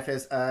my wife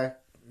has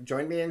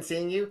joined me in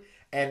seeing you,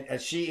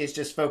 and she is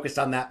just focused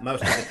on that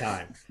most of the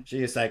time.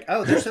 She is like,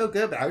 oh, they're so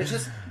good, but I was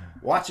just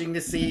watching to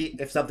see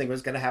if something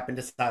was going to happen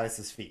to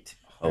Silas's feet.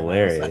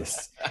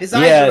 Hilarious. His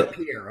eyes are up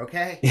here,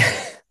 okay?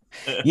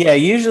 Yeah,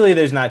 usually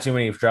there's not too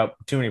many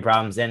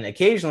problems, and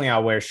occasionally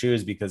I'll wear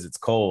shoes because it's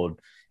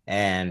cold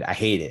and I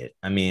hate it.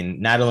 I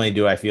mean, not only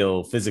do I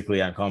feel physically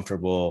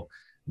uncomfortable,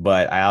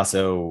 but I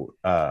also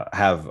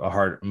have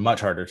a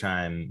much harder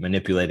time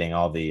manipulating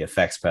all the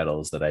effects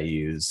pedals that I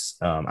use.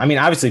 I mean,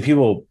 obviously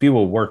people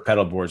work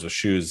pedal boards with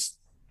shoes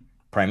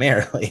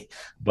primarily,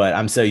 but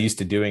I'm so used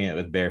to doing it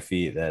with bare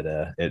feet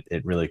that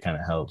it really kind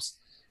of helps.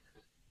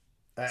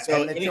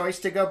 So the choice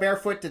to go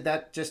barefoot,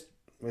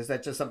 was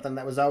that just something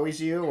that was always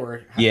you,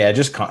 or? Yeah,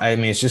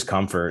 it's just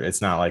comfort.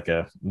 It's not like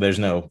there's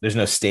no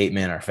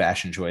statement or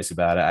fashion choice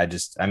about it.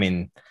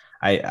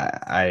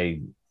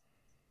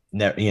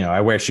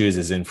 I wear shoes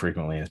as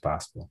infrequently as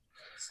possible.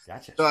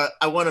 Gotcha. So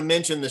I want to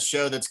mention the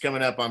show that's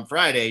coming up on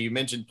Friday. You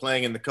mentioned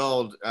playing in the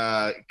cold.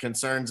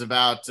 Concerns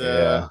about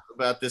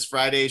this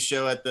Friday's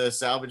show at the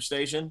salvage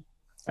station?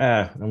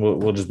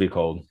 We'll just be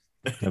cold.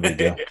 No big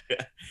deal.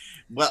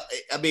 Well,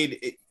 I mean,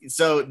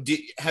 so do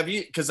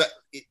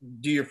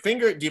you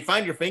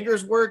find your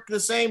fingers work the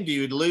same? Do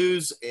you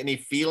lose any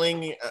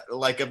feeling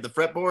like of the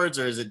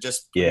fretboards, or is it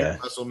just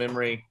muscle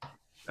memory?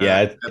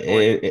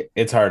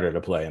 It's harder to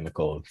play in the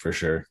cold for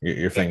sure.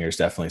 Your fingers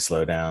definitely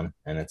slow down,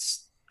 and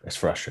it's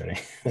frustrating.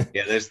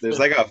 Yeah, there's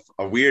like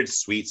a weird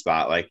sweet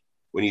spot. Like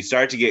when you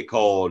start to get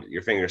cold,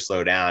 your fingers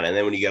slow down, and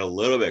then when you get a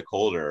little bit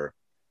colder,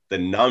 the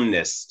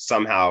numbness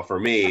somehow for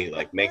me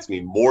like makes me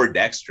more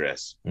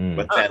dexterous,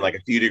 but then like a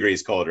few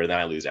degrees colder, then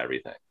I lose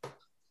everything.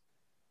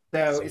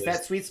 So is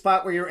that sweet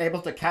spot where you're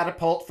able to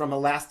catapult from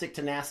elastic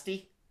to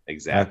nasty?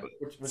 Exactly.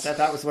 Which I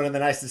thought was one of the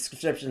nicest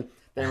descriptions.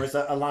 There was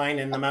a line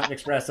in the Mountain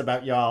Express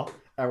about y'all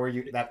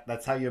where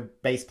that's how your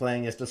bass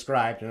playing is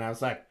described, and I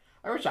was like,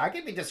 I wish I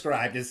could be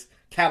described as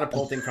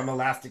catapulting from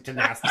elastic to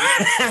nasty.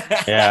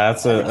 Yeah,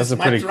 that's a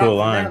pretty cool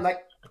line. Like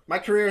my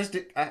career is,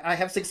 I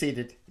have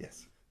succeeded.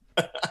 Yes.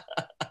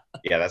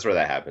 Yeah, that's where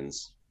that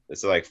happens.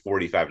 It's like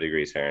 45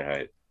 degrees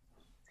Fahrenheit.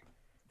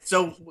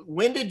 So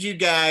when did you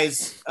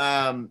guys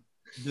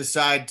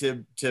decide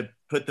to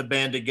put the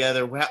band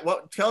together?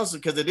 What tell us,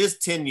 because it is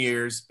 10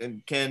 years,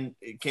 and can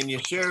you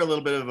share a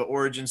little bit of an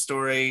origin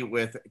story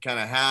with kind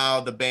of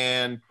how the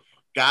band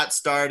got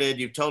started?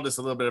 You've told us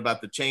a little bit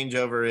about the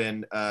changeover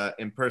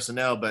in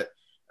personnel, but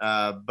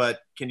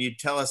can you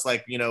tell us,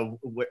 like, you know,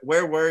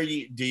 where were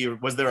you?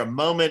 Was there a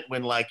moment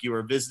when like you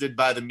were visited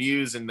by the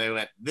muse and they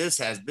went, this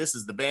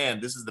is the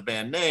band, this is the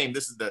band name,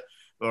 this is the,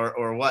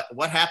 or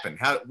what happened?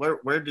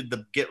 Where did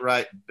the Get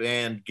Right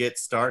band get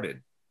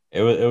started?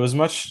 It was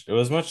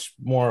much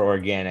more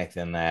organic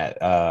than that.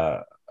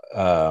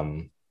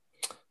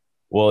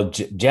 Well,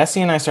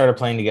 Jesse and I started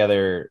playing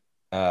together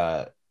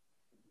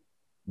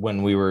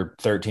when we were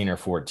 13 or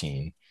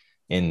 14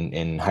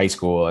 in high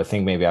school. I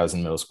think maybe I was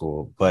in middle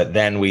school, but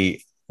then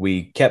we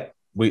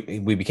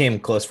became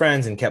close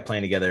friends and kept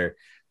playing together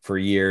for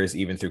years,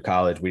 even through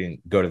college. We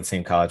didn't go to the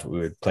same college, but we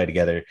would play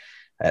together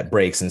at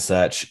breaks and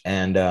such.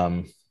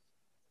 And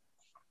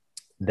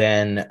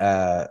then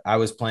I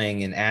was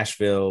playing in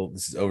Asheville,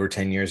 this is over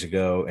 10 years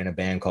ago, in a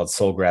band called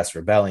Soulgrass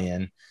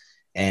Rebellion.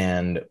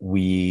 And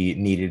we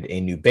needed a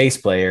new bass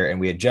player. And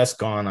we had just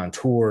gone on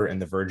tour in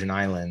the Virgin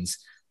Islands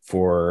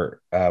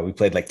we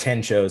played like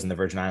 10 shows in the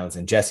Virgin Islands,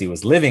 and Jesse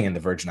was living in the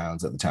Virgin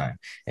Islands at the time.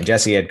 And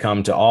Jesse had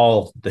come to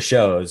all the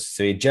shows.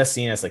 So he'd just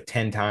seen us like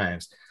 10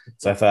 times.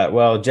 So I thought,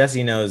 well,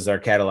 Jesse knows our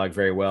catalog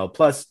very well.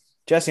 Plus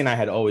Jesse and I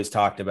had always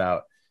talked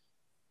about,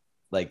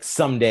 like,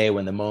 someday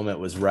when the moment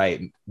was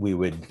right, we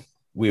would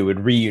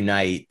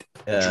reunite.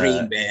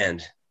 Dream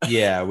band.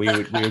 Yeah. We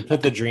would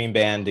put the dream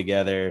band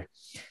together.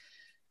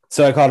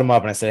 So I called him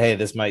up and I said, hey,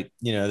 this might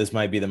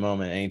be the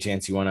moment. Any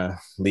chance you want to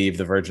leave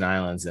the Virgin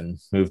Islands and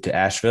move to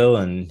Asheville?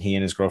 And he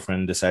and his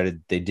girlfriend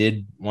decided they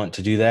did want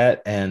to do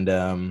that.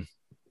 And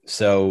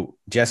so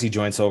Jesse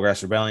joined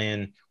Soulgrass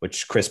Rebellion,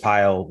 which Chris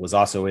Pyle was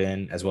also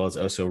in, as well as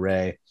Oso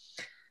Ray.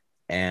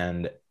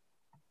 And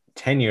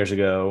 10 years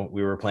ago,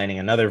 we were planning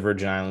another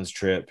Virgin Islands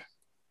trip.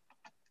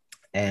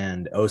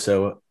 And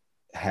Oso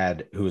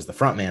who was the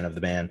front man of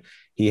the band,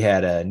 he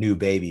had a new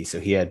baby.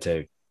 So he had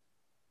to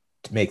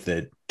make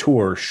the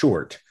tour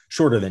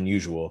shorter than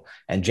usual.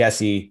 And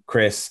Jesse,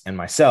 Chris, and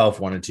myself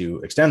wanted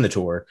to extend the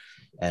tour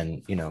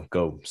and, you know,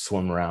 go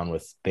swim around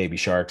with baby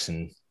sharks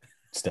and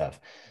stuff.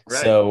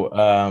 Right.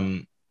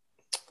 So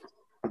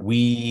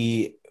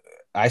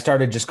I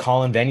started just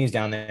calling venues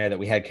down there that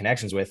we had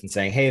connections with and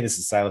saying, hey, this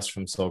is Silas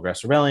from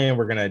Soulgrass Rebellion.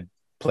 We're going to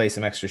play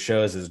some extra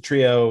shows as a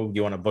trio. Do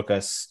you want to book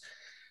us?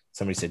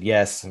 Somebody said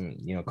yes, and,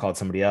 you know, called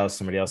somebody else.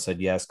 Somebody else said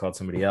yes, called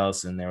somebody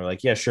else. And they were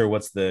like, yeah, sure.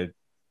 What's the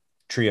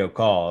trio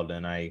called?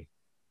 And I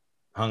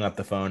hung up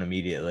the phone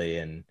immediately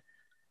and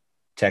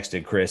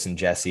texted Chris and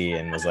Jesse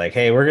and was like,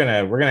 hey, we're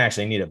gonna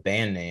actually need a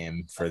band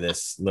name for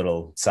this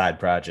little side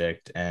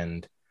project.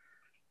 And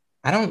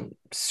I don't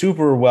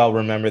super well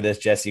remember this,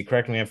 Jesse,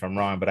 correct me if I'm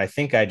wrong, but I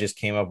think I just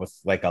came up with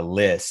like a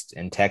list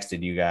and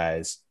texted you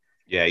guys.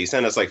 Yeah, you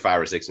sent us like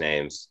 5 or 6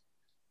 names.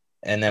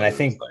 And then I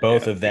think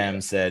both of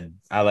them said,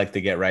 I like the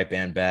Get Right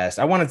band best.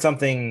 I wanted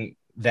something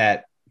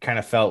that kind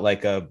of felt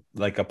like a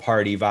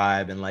party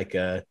vibe and like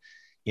a,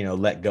 you know,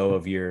 let go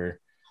of your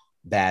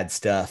bad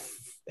stuff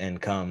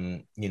and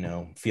come, you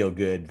know, feel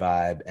good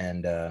vibe.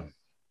 And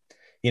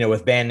you know,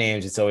 with band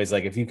names, it's always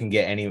like, if you can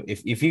get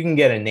if you can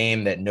get a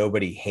name that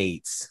nobody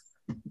hates,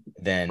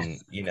 then,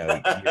 you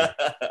know,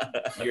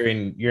 you're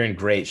in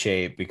great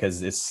shape, because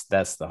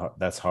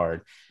that's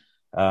hard.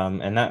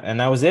 And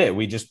that was it.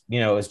 We just, you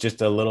know, it was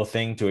just a little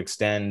thing to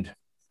extend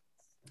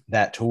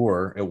that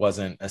tour. It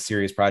wasn't a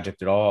serious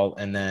project at all.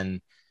 And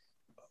then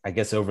I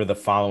guess over the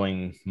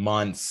following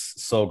months,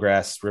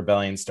 Soulgrass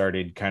Rebellion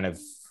started kind of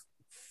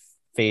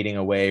fading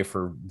away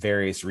for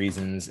various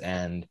reasons.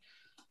 And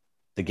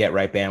the Get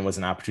Right band was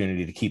an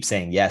opportunity to keep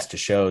saying yes to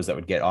shows that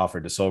would get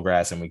offered to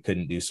Soulgrass, and we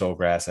couldn't do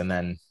Soulgrass. And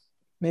then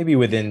maybe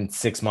within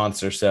 6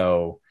 months or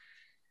so,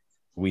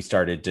 we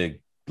started to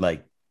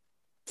like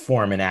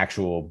form an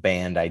actual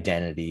band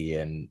identity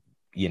and,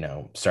 you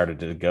know, started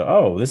to go,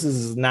 oh, this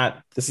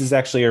is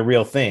actually a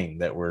real thing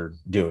that we're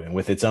doing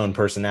with its own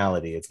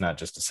personality. It's not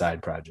just a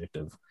side project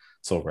of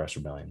Soulgrass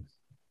Rebellion.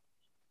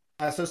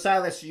 So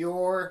Silas,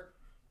 your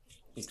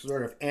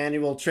sort of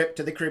annual trip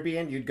to the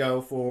Caribbean, you'd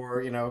go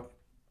for, you know,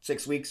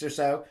 6 weeks or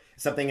so.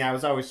 Something I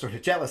was always sort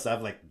of jealous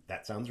of. Like,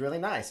 that sounds really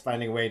nice,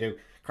 finding a way to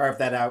carve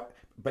that out,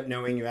 but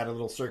knowing you had a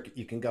little circuit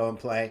you can go and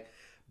play.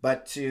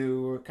 But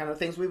to kind of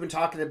things we've been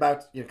talking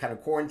about, you know, kind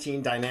of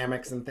quarantine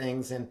dynamics and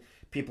things, and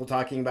people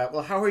talking about,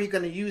 well, how are you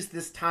going to use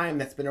this time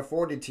that's been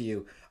afforded to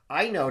you?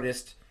 I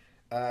noticed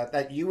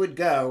that you would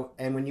go,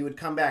 and when you would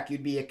come back,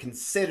 you'd be a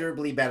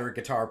considerably better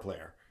guitar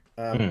player.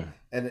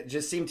 And it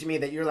just seemed to me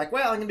that you're like,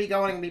 well, I'm going to be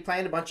going, I'm going to be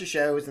playing a bunch of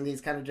shows and these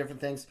kind of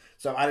different things.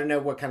 So I don't know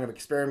what kind of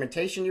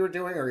experimentation you were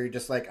doing, or you're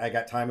just like, I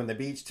got time on the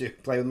beach to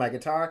play with my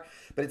guitar.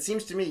 But it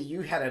seems to me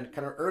you had a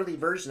kind of early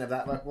version of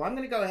that. Like, well, I'm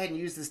going to go ahead and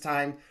use this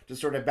time to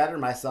sort of better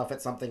myself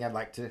at something I'd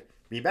like to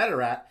be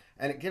better at.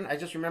 And again, I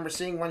just remember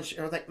seeing one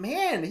show, I was like,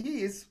 man,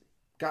 he's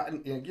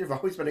gotten, you've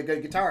always been a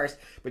good guitarist,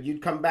 but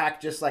you'd come back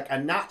just like a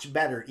notch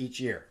better each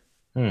year.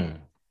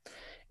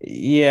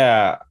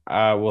 Yeah.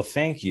 Well,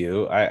 thank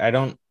you.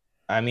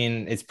 I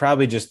mean, it's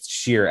probably just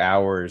sheer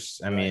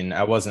hours. I mean,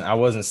 I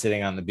wasn't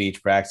sitting on the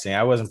beach practicing.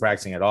 I wasn't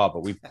practicing at all,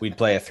 but we'd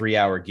play a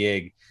 3-hour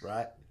gig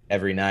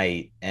every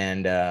night.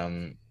 And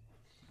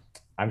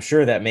I'm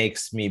sure that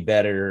makes me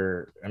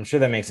better. I'm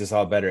sure that makes us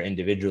all better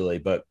individually,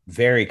 but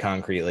very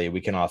concretely,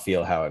 we can all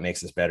feel how it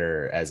makes us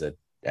better as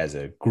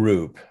a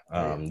group.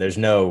 There's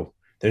no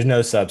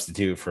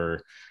substitute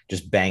for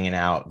just banging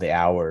out the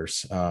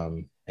hours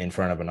in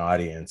front of an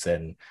audience.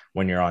 And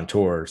when you're on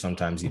tour,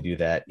 sometimes you do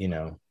that,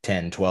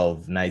 10,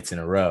 12 nights in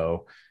a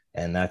row.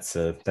 And that's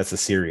a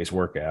serious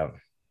workout.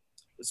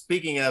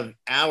 Speaking of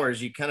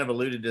hours, you kind of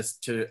alluded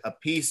to a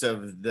piece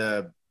of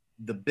the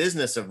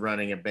business of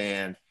running a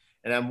band.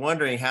 And I'm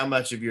wondering how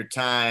much of your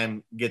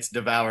time gets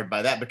devoured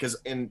by that, because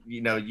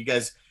you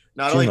guys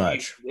not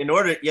only in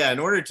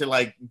order to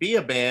like be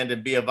a band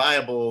and be a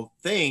viable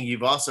thing,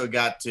 you've also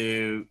got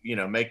to,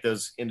 make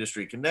those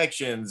industry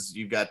connections.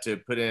 You've got to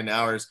put in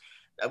hours.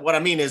 What I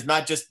mean is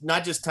not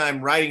just time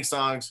writing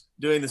songs,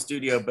 doing the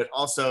studio, but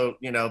also,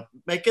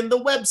 making the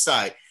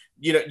website,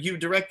 you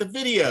direct the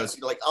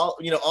videos, like all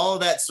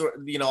of that sort,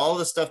 all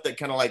the stuff that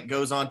kind of like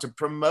goes on to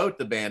promote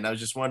the band. I was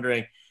just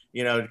wondering,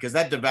 because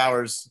that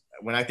devours,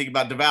 when I think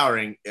about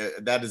devouring,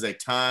 that is a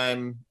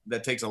time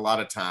that takes a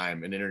lot of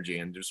time and energy.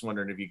 And just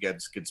wondering if you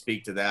guys could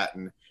speak to that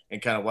and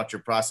kind of what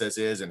your process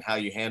is and how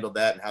you handled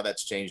that and how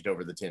that's changed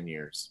over the 10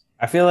 years.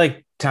 I feel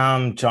like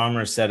Tom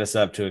Chalmers set us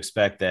up to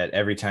expect that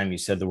every time you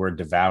said the word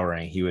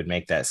devouring, he would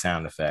make that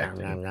sound effect.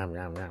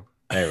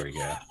 There we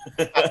go.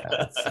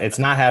 It's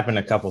not happened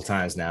a couple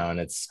times now, and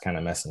it's kind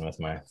of messing with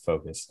my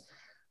focus.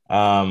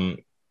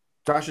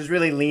 Josh is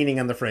really leaning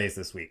on the phrase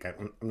this week.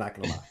 I'm not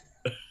going to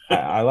lie.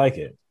 I like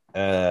it.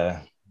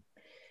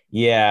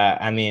 Yeah,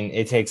 I mean,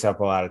 it takes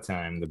up a lot of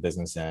time, the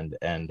business end.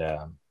 And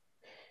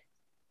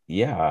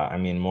yeah, I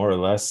mean, more or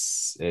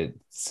less,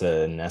 it's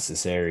a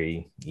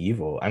necessary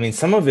evil. I mean,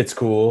 some of it's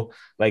cool.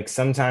 Like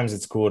sometimes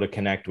it's cool to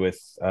connect with.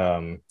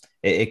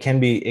 It can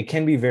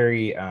be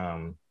very.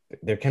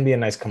 There can be a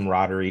nice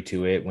camaraderie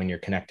to it when you're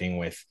connecting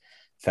with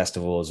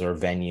festivals or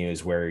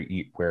venues where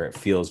it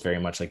feels very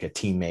much like a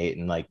teammate.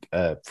 And like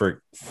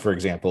for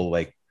example,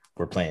 like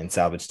we're playing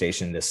Salvage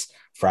Station this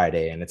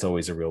Friday, and it's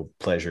always a real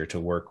pleasure to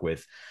work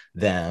with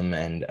them.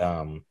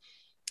 And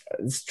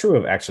it's true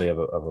of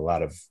a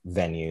lot of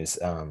venues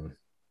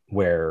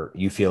where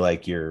you feel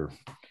like you're,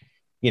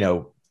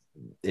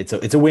 it's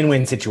a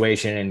win-win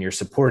situation and you're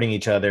supporting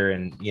each other.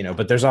 And,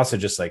 but there's also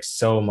just like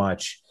so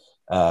much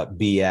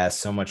BS,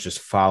 so much just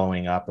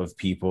following up of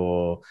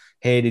people.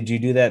 Hey, did you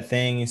do that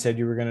thing you said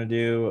you were going to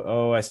do?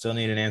 Oh, I still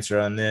need an answer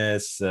on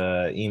this.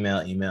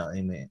 Email.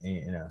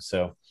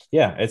 So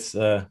yeah, it's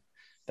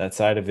that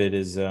side of it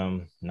is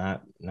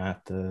not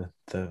the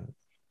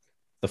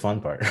fun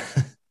part.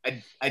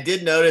 I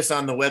did notice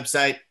on the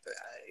website,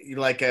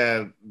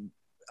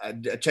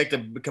 I checked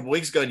a couple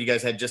weeks ago and you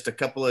guys had just a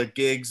couple of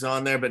gigs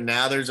on there, but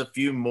now there's a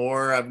few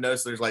more. I've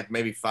noticed there's like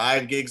maybe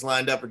 5 gigs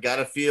lined up.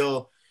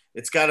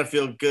 It's got to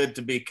feel good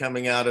to be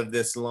coming out of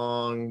this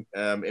long.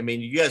 I mean,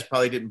 you guys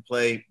probably didn't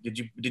play.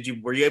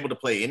 Were you able to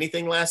play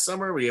anything last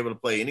summer? Were you able to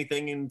play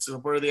anything in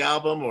support of the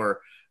album or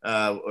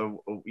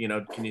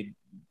can you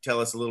tell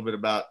us a little bit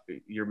about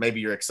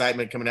your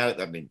excitement coming out?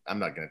 I mean, I'm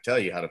not going to tell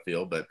you how to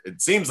feel, but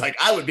it seems like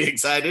I would be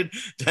excited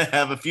to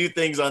have a few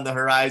things on the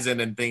horizon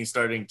and things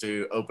starting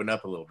to open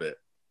up a little bit.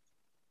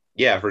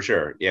 Yeah, for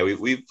sure. Yeah,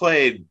 we've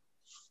played,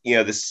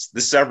 the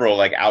several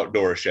like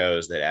outdoor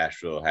shows that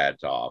Asheville had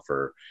to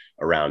offer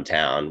around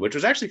town, which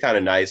was actually kind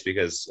of nice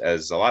because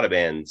as a lot of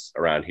bands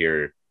around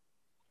here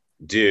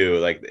do,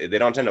 like they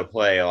don't tend to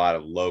play a lot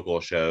of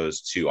local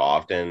shows too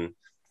often.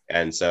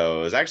 And so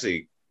it was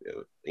actually,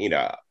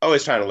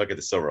 always trying to look at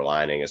the silver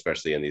lining,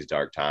 especially in these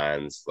dark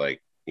times. Like,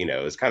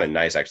 it was kind of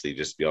nice actually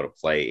just to be able to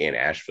play in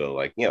Asheville.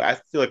 Like, I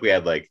feel like we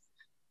had like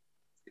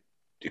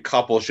a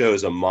couple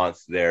shows a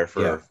month there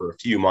for a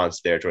few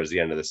months there towards the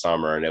end of the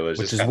summer. And it was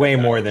which is way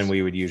more than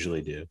we would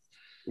usually do.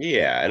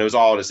 Yeah. And it was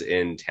all just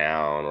in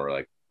town or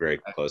like very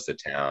close to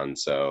town.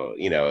 So,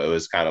 it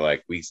was kind of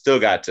like we still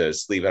got to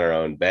sleep in our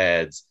own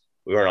beds.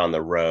 We weren't on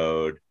the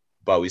road,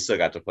 but we still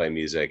got to play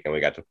music and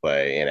we got to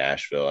play in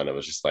Asheville. And it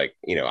was just like,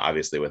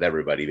 obviously with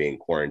everybody being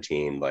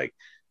quarantined, like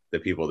the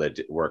people that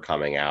were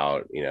coming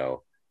out,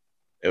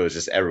 it was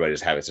just everybody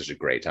just having such a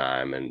great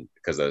time. And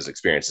because those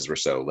experiences were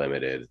so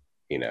limited,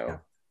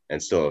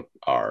 and still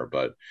are,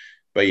 but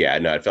yeah,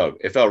 no,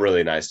 it felt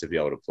really nice to be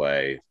able to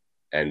play.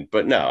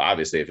 But no,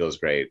 obviously it feels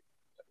great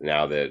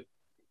now that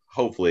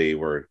hopefully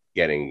we're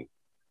getting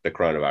the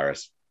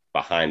coronavirus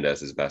behind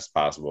us as best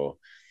possible,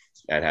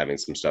 and having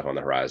some stuff on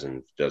the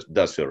horizon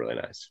does feel really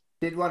nice.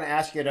 Did want to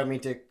ask you, I don't mean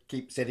to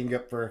keep setting you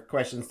up for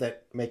questions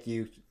that make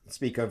you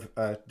speak of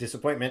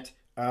disappointment,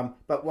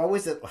 but what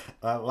was it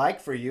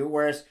like for you?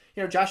 Whereas,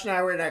 Josh and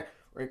I were in a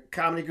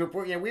comedy group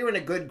where, we were in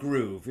a good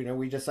groove.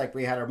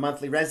 We had our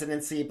monthly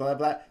residency, blah,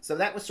 blah. So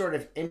that was sort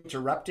of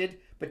interrupted,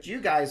 but you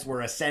guys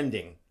were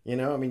ascending,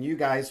 you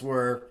guys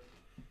were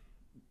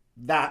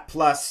that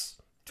plus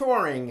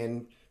touring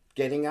and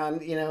getting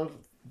on,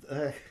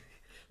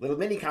 little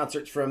mini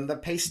concerts from the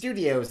Pace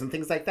Studios and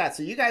things like that.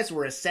 So you guys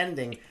were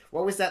ascending.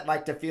 What was that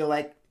like to feel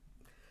like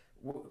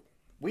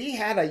we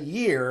had a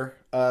year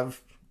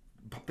of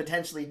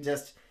potentially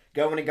just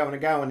going and going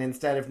and going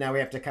instead of now we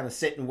have to kind of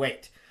sit and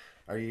wait?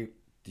 Do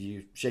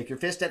you shake your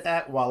fist at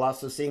that while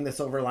also seeing the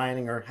silver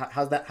lining, or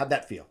how'd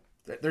that feel?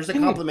 There's a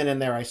compliment in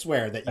there, I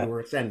swear, that you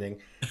were ascending.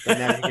 But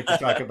now you get to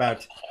talk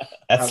about.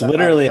 That's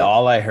literally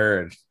all I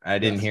heard. I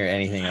didn't hear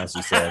anything else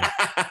you said.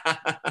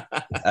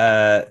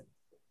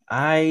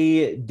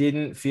 I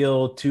didn't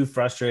feel too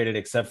frustrated,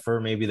 except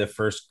for maybe the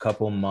first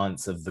couple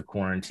months of the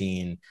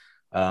quarantine,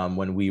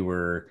 when we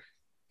were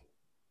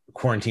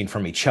quarantined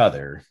from each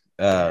other.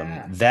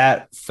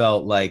 That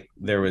felt like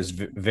there was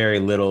very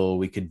little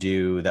we could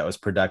do that was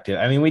productive.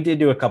 I mean, we did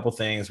do a couple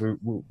things.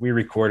 We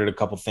recorded a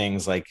couple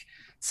things like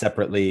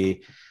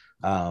separately.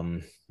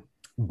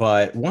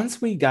 But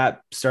once we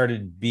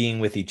started being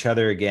with each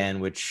other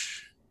again,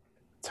 which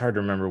it's hard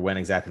to remember when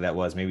exactly that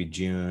was, maybe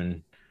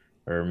June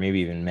or maybe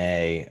even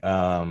May.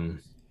 I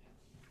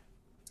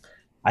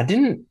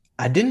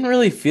didn't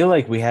really feel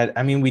like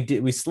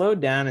we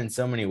slowed down in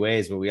so many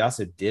ways, but we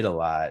also did a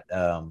lot.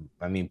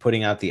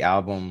 Putting out the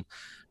album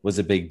was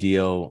a big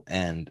deal,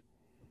 and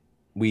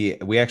we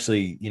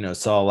actually,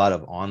 saw a lot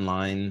of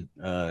online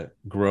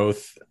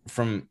growth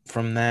from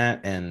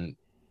that, and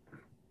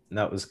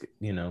that was,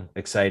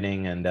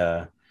 exciting. And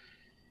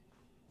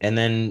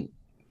then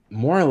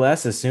more or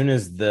less as soon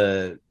as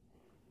the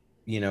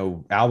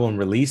album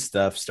release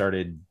stuff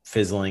started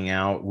fizzling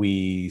out,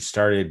 we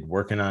started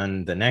working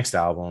on the next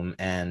album,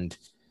 and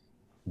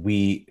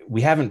we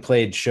haven't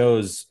played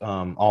shows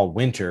all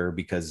winter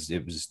because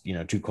it was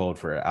too cold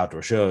for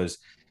outdoor shows,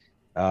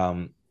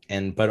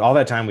 but all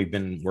that time we've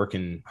been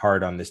working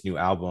hard on this new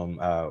album.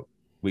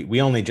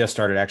 We only just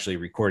started actually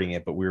recording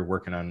it, but we were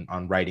working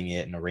on writing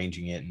it and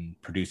arranging it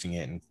and producing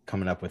it and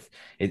coming up with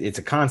it. It's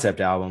a concept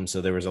album,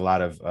 so there was a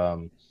lot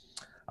of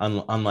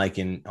unlike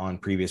on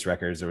previous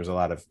records, there was a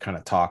lot of kind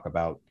of talk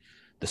about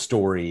the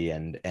story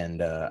and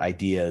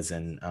ideas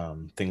and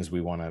things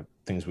we want to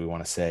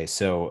say.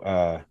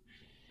 So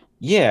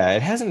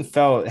it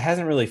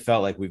hasn't really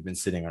felt like we've been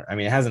sitting.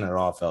 It hasn't at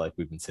all felt like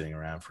we've been sitting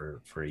around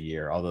for a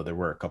year, although there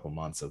were a couple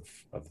months of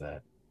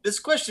that. This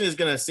question is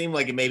going to seem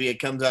like maybe it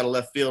comes out of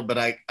left field, but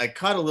I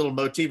caught a little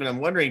motif, and I'm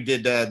wondering,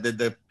 did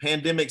the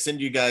pandemic send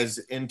you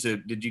guys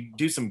did you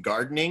do some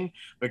gardening?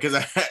 Because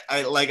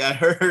I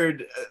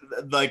heard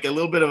like a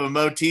little bit of a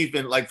motif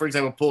in, like, for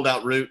example, Pulled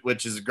Out Root,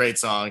 which is a great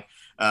song.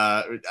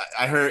 I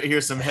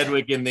hear some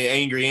Hedwig in the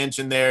Angry Inch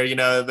in there,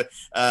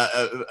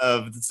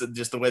 of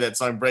just the way that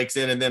song breaks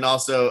in. And then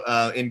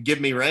also in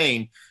Give Me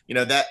Rain,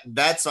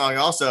 that song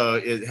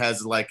also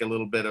has like a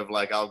little bit of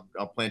like, I'll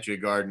plant you a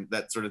garden,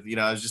 that sort of,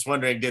 I was just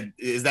wondering,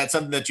 is that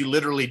something that you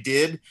literally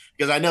did?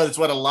 Because I know that's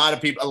what a lot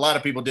of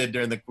people did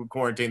during the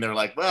quarantine. They're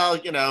like,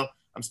 well,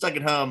 I'm stuck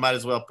at home, might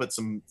as well put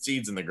some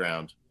seeds in the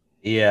ground.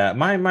 Yeah,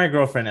 my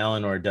girlfriend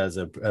Eleanor does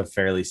a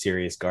fairly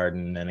serious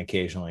garden, and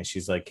occasionally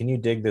she's like, "Can you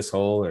dig this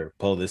hole or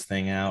pull this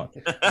thing out?"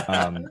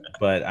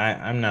 But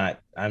I'm not.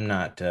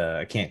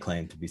 I can't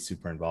claim to be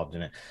super involved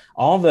in it.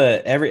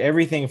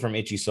 Everything from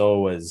Itchy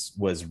Soul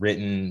was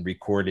written,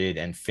 recorded,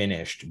 and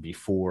finished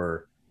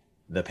before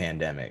the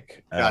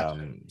pandemic.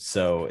 Gotcha.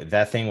 So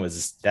that thing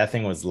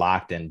was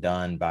locked and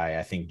done by,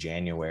 I think,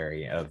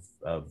 January of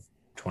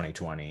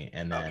 2020,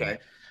 and then. Okay.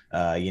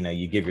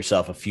 You give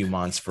yourself a few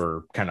months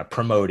for kind of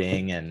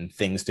promoting and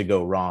things to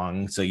go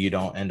wrong, so you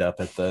don't end up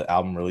at the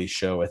album release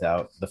show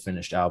without the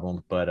finished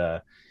album.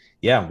 But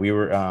we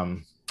were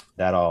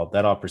that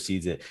all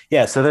precedes it.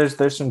 Yeah, so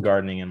there's some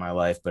gardening in my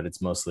life, but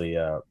it's mostly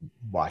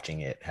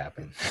watching it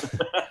happen.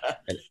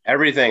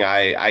 Everything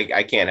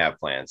I can't have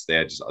plants.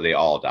 They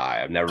all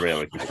die. I've never been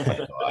able to keep a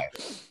plant alive.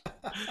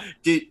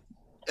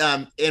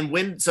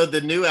 So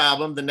the new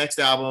album, the next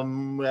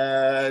album,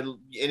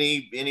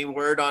 any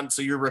word on?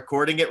 So you're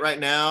recording it right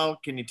now.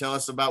 Can you tell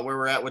us about where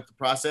we're at with the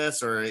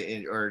process, or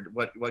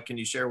what can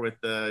you share with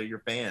your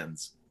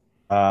fans?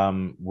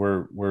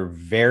 We're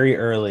very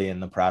early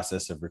in the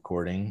process of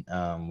recording.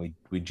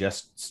 We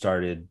just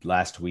started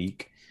last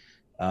week,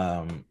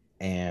 and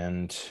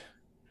it's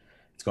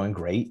going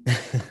great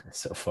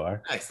so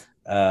far. Nice.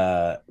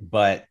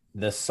 But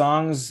the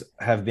songs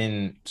have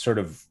been sort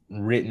of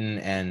written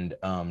and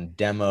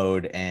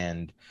demoed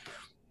and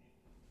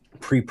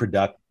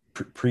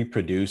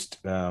pre-produced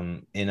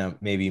in a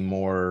maybe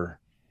more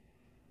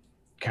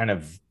kind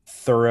of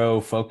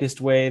thorough,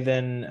 focused way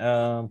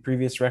than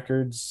previous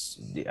records.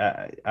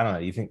 I don't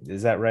know.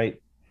 Is that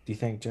right? Do you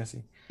think,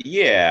 Jesse?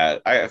 Yeah,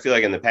 I feel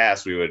like in the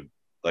past we would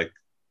like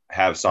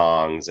have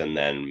songs and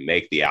then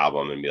make the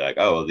album and be like,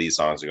 oh, well, these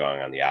songs are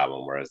going on the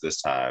album. Whereas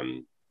this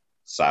time,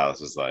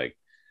 Silas was like,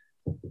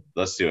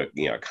 let's do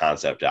a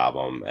concept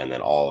album, and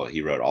then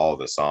he wrote all of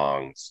the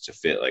songs to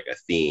fit like a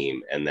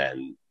theme, and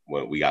then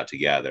when we got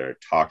together,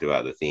 talked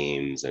about the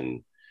themes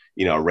and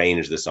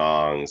arranged the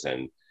songs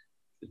and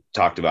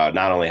talked about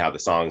not only how the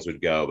songs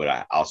would go,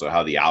 but also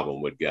how the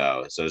album would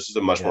go. So it's just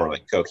a much more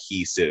like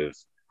cohesive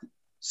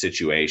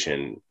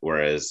situation,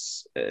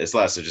 whereas it's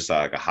less of just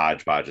like a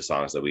hodgepodge of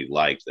songs that we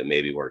liked that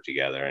maybe work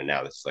together, and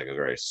now this is like a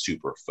very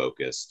super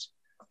focused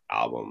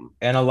album.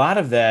 And a lot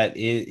of that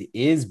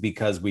is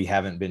because we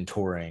haven't been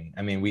touring.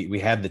 I mean, we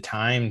had the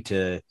time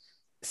to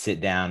sit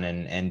down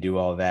and do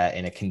all that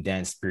in a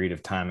condensed period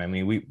of time. I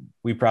mean,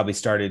 we probably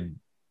started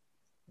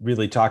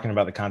really talking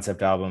about the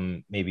concept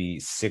album maybe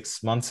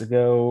 6 months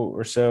ago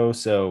or so.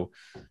 So,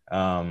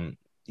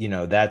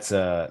 that's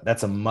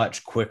a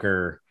much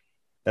quicker,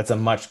 that's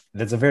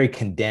a very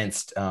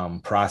condensed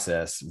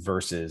process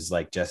versus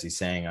like Jesse's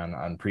saying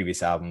on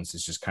previous albums.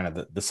 It's just kind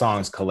of the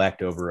songs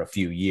collect over a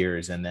few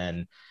years. And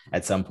then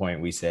at some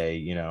point we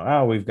say,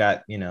 we've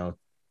got,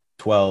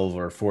 12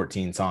 or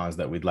 14 songs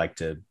that we'd like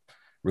to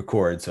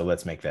record. So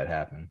let's make that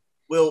happen.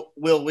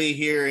 Will we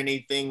hear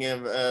anything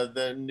of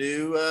the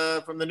new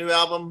from the new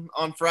album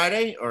on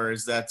Friday, or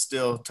is that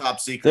still top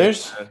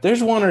secret?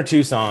 There's one or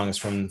two songs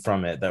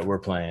from it that we're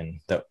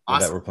playing Awesome.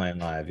 that we're playing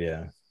live.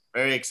 Yeah,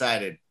 very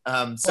excited.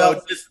 I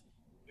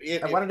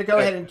wanted to go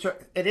ahead and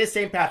it is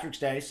St. Patrick's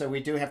Day, so we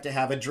do have to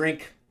have a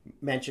drink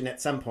mention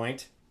at some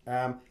point.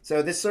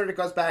 So this sort of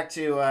goes back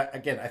to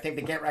again, I think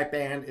the Get Right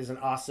Band is an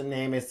awesome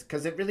name, is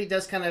because it really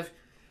does kind of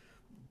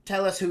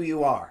tell us who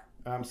you are.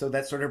 So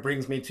that sort of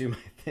brings me to my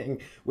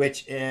thing,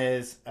 which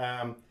is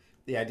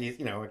the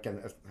idea, again,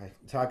 I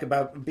talk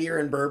about beer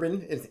and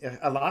bourbon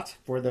a lot,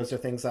 for those are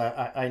things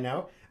I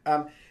know.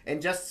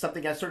 And just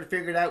something I sort of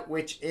figured out,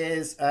 which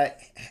is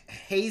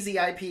hazy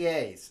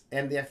IPAs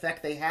and the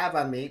effect they have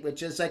on me,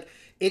 which is like,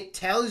 it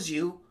tells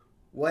you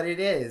what it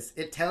is.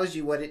 It tells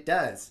you what it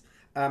does.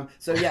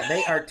 So yeah,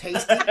 they are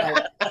tasty.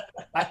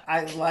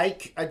 I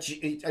like a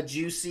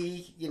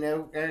juicy,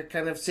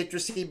 kind of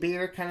citrusy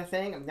beer kind of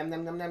thing. Nom,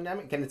 nom, nom, nom, nom.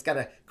 Again, it's got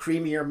a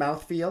creamier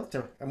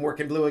mouthfeel. I'm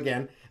working blue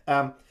again.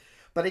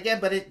 But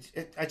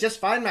I just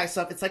find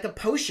myself, it's like a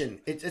potion.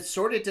 It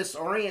sort of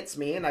disorients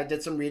me, and I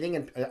did some reading,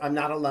 and I'm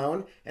not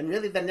alone. And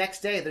really the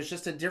next day, there's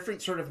just a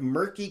different sort of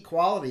murky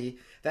quality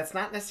that's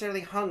not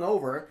necessarily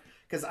hungover,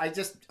 because I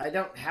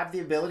don't have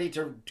the ability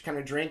to kind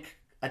of drink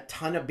a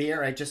ton of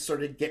beer. I just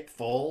sort of get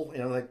full,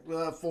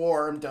 like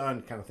 4, I'm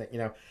done kind of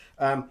thing,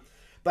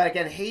 But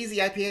again, hazy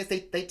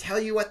IPAs, they tell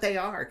you what they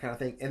are kind of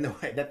thing, in the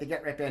way that the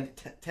Get Right Band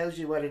tells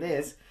you what it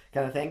is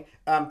kind of thing.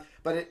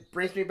 But it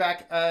brings me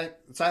back,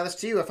 Silas,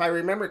 to you. If I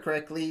remember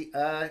correctly,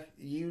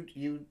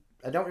 you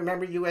I don't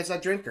remember you as a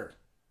drinker.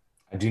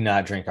 I do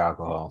not drink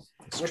alcohol.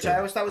 Which I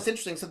always thought was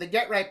interesting. So the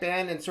Get Right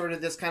Band and sort of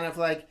this kind of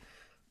like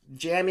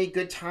jammy,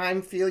 good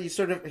time feel,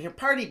 you're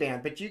party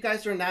band, but you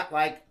guys are not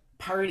like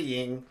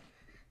partying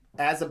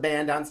as a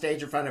band on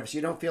stage in front of us.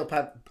 You don't feel,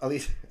 at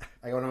least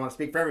I don't want to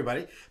speak for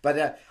everybody,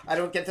 but I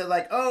don't get to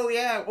like,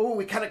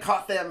 we kind of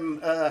caught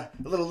them a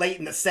little late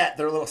in the set,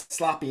 they're a little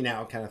sloppy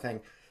now kind of thing.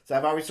 So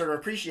I've always sort of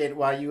appreciated,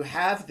 while you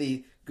have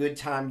the good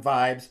time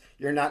vibes,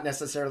 you're not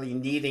necessarily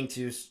needing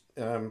to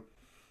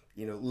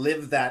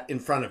live that in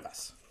front of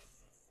us.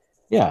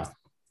 Yeah.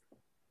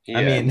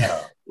 I mean,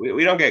 no,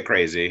 we don't get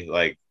crazy.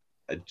 Like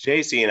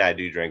JC and I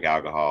do drink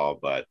alcohol,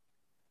 but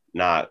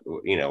not,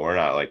 we're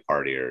not like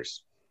partiers.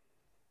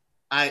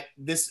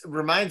 This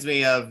reminds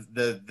me of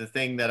the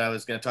thing that I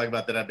was going to talk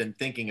about that I've been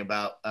thinking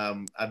about.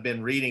 I've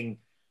been reading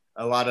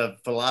a lot of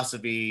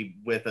philosophy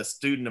with a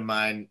student of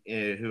mine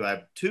who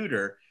I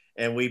tutor,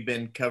 and we've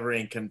been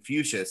covering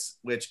Confucius,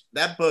 which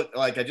that book,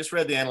 like I just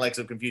read The Analects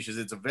of Confucius.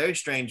 It's a very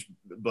strange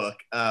book.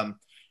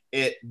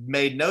 It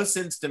made no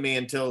sense to me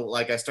until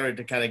like I started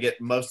to kind of get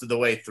most of the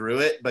way through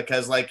it,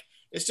 because like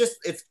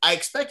I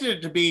expected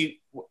it to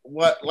be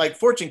what, like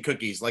fortune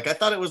cookies. Like I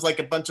thought it was like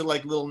a bunch of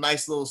like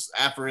nice little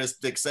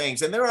aphoristic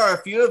sayings. And there are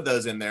a few of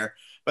those in there,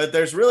 but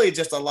there's really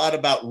just a lot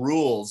about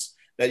rules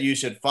that you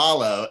should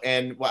follow.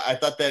 And I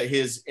thought that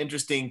his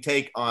interesting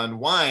take on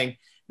wine,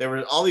 there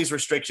were all these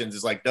restrictions.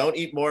 It's like, don't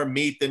eat more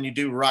meat than you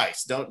do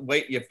rice. Don't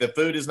wait. If the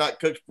food is not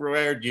cooked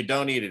prepared, you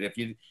don't eat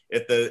it.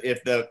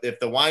 If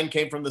the wine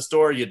came from the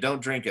store, you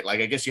don't drink it.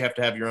 Like, I guess you have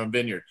to have your own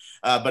vineyard.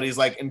 But he's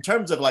like, in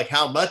terms of like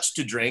how much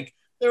to drink,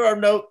 there are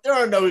no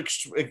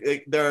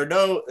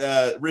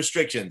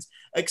restrictions,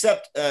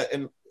 except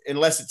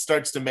unless it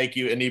starts to make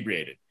you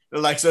inebriated.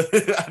 Like, so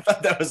I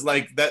thought that was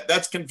like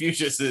that's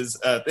Confucius's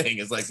thing,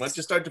 is like, once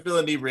you start to feel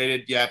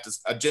inebriated, you have to,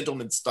 a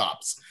gentleman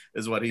stops,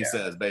 is what he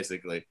says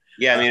basically.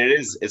 Yeah, I mean,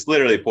 it's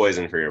literally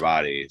poison for your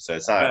body, so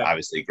it's not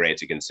obviously great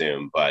to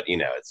consume, but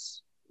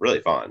it's really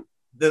fun.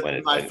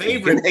 My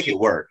favorite, make it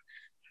work.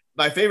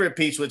 My favorite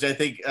piece, which I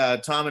think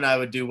Tom and I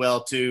would do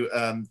well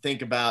to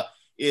think about,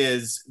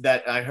 is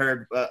that I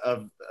heard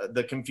of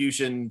the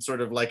Confucian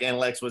sort of like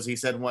Analects, was he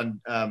said one,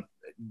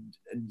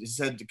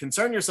 said,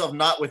 concern yourself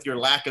not with your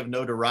lack of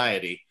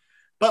notoriety,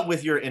 but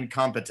with your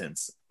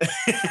incompetence.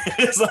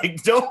 It's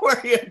like, don't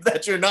worry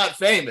that you're not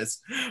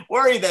famous.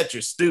 Worry that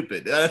you're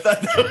stupid. And I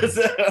thought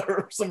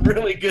that was some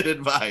really good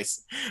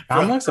advice.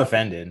 Tom looks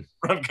offended.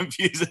 From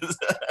Confuses.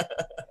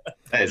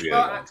 That is good.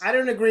 Well, I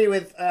don't agree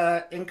with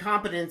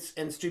incompetence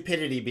and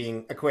stupidity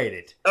being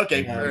equated.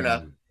 Okay, fair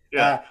enough.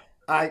 Yeah.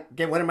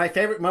 Again, one of my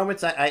favorite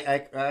moments,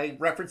 I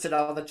reference it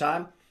all the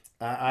time.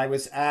 I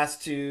was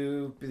asked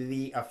to be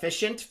the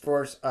officiant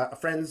for a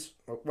friend's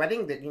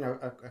wedding that,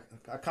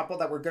 a couple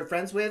that we're good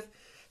friends with.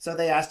 So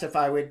they asked if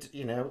I would,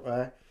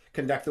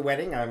 conduct the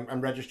wedding.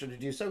 I'm registered to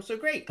do so. So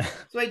great.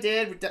 So I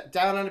did.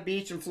 Down on a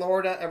beach in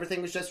Florida.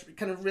 Everything was just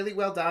kind of really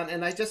well done.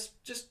 And I just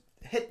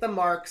hit the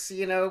marks,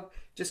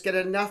 just get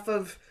enough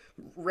of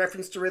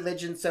reference to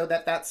religion so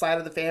that side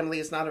of the family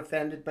is not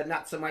offended, but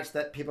not so much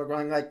that people are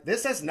going like,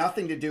 this has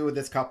nothing to do with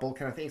this couple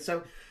kind of thing.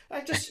 So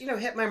I just,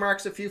 hit my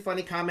marks, a few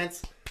funny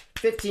comments,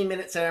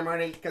 15-minute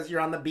ceremony because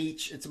you're on the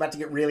beach. It's about to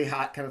get really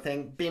hot kind of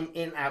thing. Beam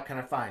in, out kind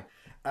of fine.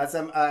 As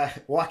I'm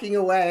walking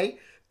away,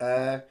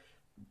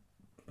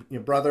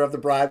 your brother of the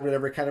bride,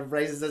 whatever, kind of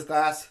raises his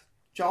glass.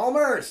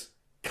 Chalmers,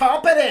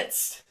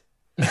 competence.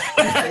 But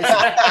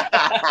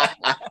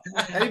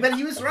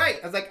he was right.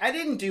 I was like, I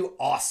didn't do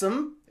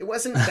awesome. It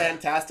wasn't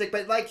fantastic,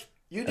 but like,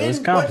 you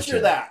didn't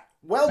butcher that.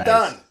 Well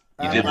done.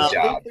 You did the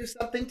job. I think there's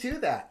something to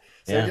that.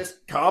 So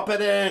just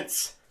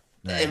competence.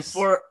 Nice. And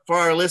for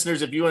our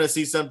listeners, if you want to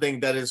see something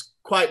that is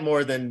quite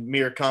more than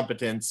mere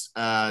competence,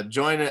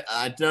 join it.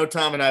 I know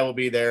Tom and I will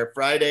be there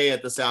Friday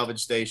at the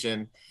Salvage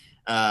Station.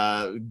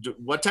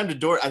 What time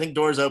did I think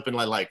doors open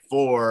like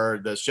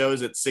 4. The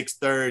show's at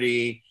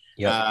 6:30.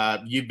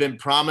 Yep. You've been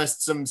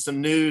promised some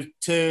new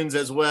tunes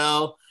as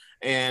well.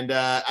 And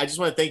I just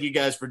want to thank you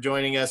guys for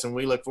joining us, and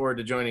we look forward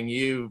to joining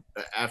you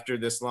after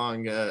this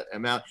long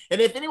amount.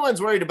 And if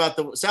anyone's worried about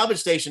the Salvage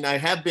Station, I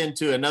have been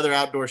to another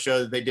outdoor show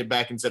that they did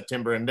back in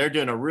September, and they're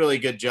doing a really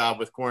good job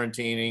with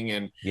quarantining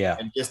and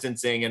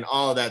distancing and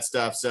all of that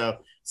stuff. So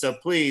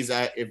please,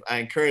 I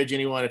encourage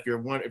anyone, if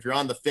you're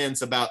on the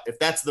fence about if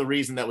that's the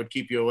reason that would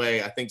keep you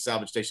away, I think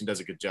Salvage Station does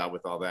a good job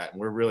with all that, and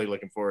we're really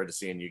looking forward to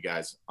seeing you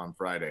guys on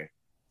Friday.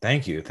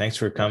 Thank you. Thanks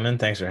for coming.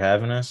 Thanks for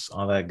having us.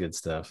 All that good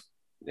stuff.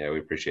 Yeah, we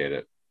appreciate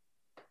it.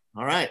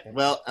 All right.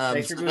 Well,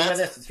 thanks for being with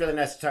us. It's really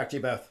nice to talk to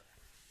you both.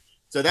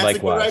 So that's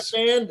Likewise. The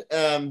Get Right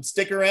Band.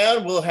 Stick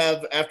around. We'll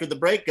have, after the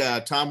break,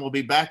 Tom will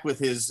be back with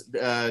his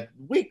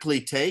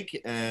weekly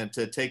take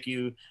to take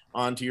you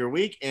on to your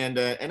week. And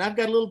I've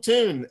got a little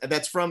tune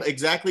that's from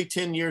exactly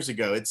 10 years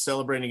ago. It's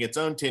celebrating its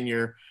own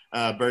 10-year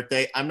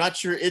birthday. I'm not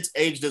sure it's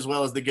aged as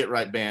well as the Get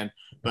Right Band,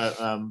 but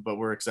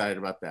we're excited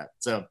about that.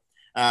 So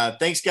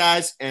thanks,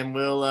 guys, and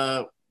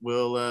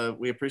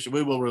we appreciate.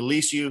 We will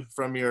release you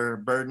from your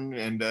burden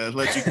and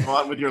let you go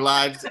on with your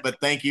lives. But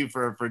thank you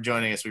for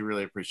joining us. We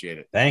really appreciate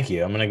it. Thank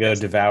you. I'm gonna go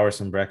devour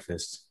some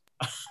breakfast.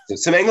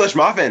 Some English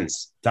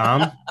muffins.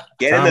 Tom,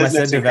 get in those.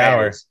 I said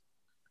devour.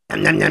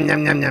 Nom, nom,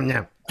 nom, nom, nom,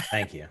 nom.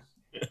 Thank you.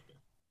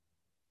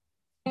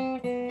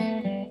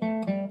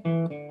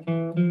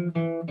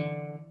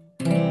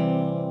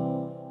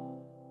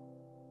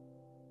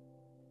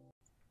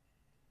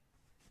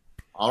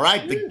 All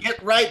right, the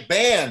Get Right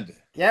Band.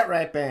 Get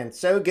Right Band,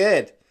 so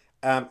good.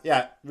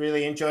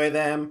 Really enjoy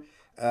them.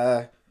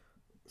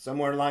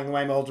 Somewhere along the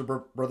way, my older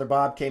brother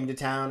Bob came to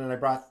town, and I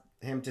brought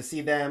him to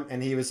see them,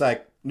 and he was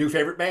like, new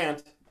favorite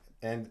band.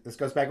 And this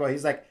goes back,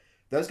 he's like,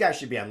 those guys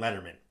should be on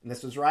Letterman. And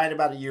this was right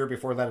about a year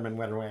before Letterman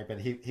went away,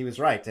 but he was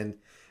right. And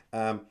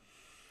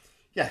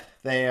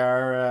they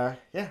are,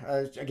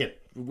 again,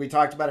 we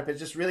talked about it, but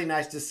it's just really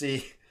nice to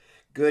see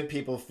good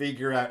people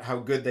figure out how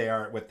good they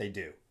are at what they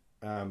do.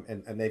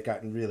 And they've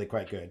gotten really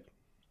quite good.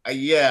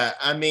 Yeah,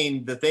 I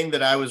mean, the thing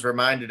that I was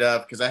reminded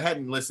of, because I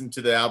hadn't listened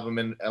to the album,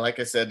 and like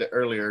I said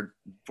earlier,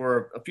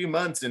 for a few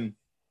months, and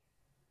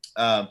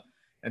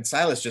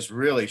Silas just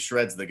really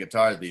shreds the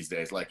guitar these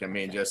days. Like, I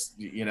mean, just,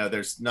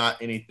 there's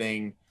not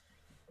anything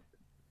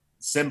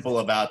simple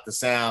about the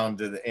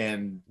sound,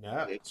 and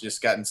it's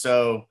just gotten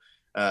so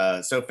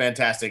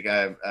fantastic.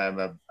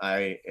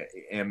 I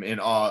am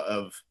in awe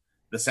of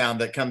the sound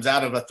that comes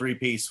out of a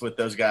 3-piece with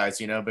those guys,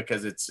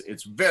 because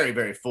it's very,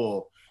 very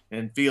full.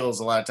 And feels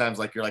a lot of times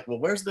like you're like, well,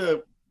 where's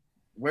the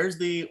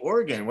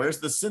organ? Where's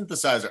the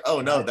synthesizer?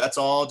 Oh no, that's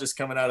all just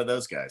coming out of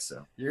those guys.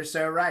 So you're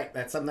so right.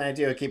 That's something I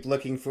do. I keep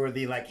looking for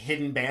the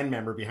hidden band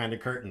member behind a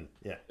curtain.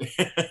 Yeah.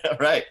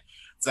 Right.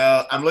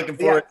 So I'm looking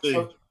forward to.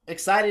 So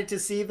excited to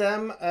see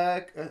them.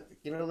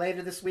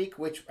 Later this week,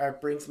 which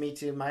brings me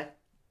to my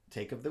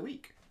take of the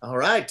week. All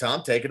right,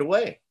 Tom, take it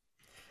away.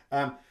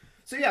 The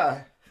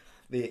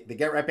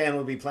Get Right Band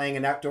will be playing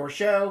an outdoor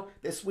show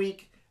this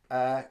week.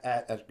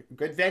 At a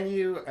good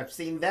venue. I've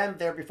seen them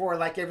there before,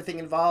 like everything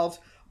involved,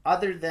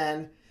 other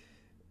than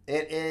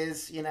it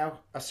is,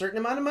 a certain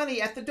amount of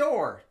money at the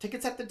door,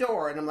 tickets at the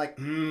door. And I'm like,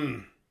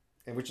 and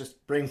which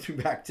just brings me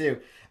back to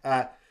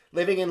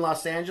living in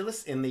Los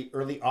Angeles in the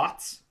early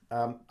aughts.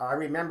 I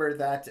remember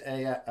that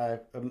a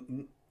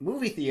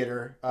movie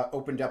theater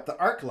opened up, the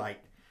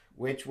ArcLight,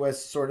 which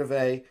was sort of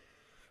a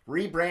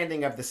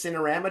rebranding of the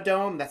Cinerama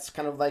Dome. That's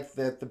kind of like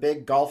the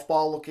big golf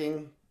ball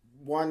looking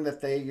one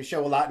that they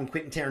show a lot in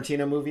Quentin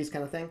Tarantino movies,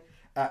 kind of thing.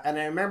 And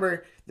I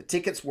remember the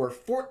tickets were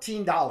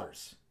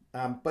 $14,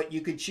 but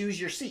you could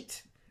choose your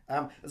seat,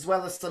 as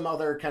well as some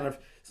other kind of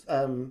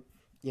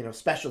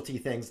specialty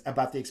things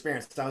about the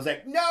experience. So I was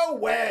like, no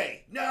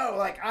way, no,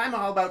 like I'm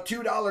all about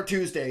 $2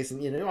 Tuesdays,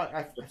 and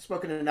I've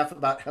spoken enough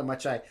about how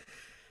much I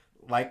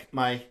like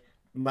my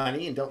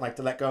money and don't like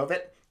to let go of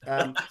it.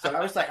 So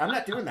I was like, I'm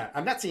not doing that.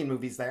 I'm not seeing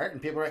movies there.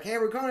 And people were like, hey,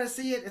 we're going to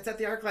see it. It's at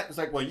the ArcLight. It's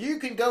like, well, you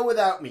can go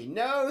without me.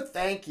 No,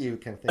 thank you,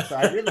 kind of thing. So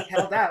I really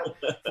held out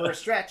for a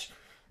stretch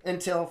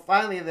until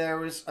finally there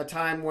was a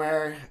time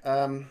where,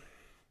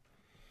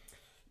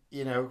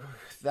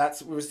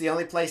 that was the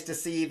only place to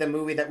see the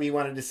movie that we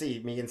wanted to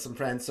see, me and some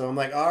friends. So I'm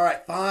like, all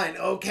right, fine,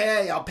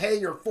 okay, I'll pay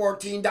your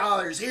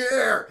 $14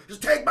 here.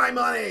 Just take my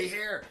money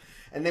here.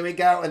 And then we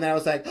go, and then I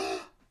was like,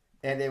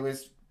 and it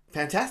was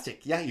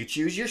fantastic. Yeah, you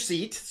choose your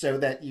seat so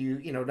that you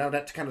don't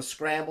have to kind of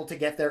scramble to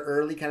get there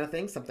early, kind of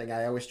thing. Something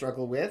I always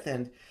struggle with,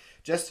 and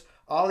just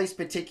all these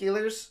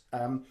particulars.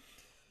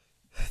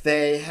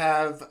 They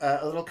have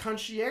a little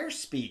concierge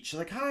speech,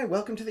 like, "Hi,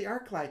 welcome to the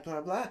ArcLight."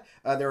 Blah blah.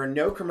 There are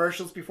no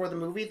commercials before the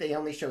movie. They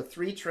only show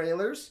 3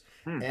 trailers,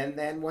 and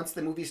then once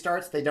the movie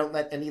starts, they don't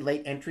let any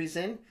late entries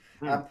in.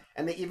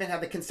 And they even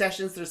have the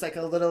concessions. There's like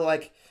a little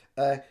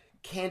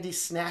candy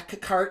snack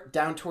cart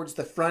down towards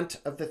the front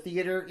of the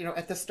theater,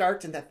 at the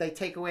start, and that they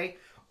take away.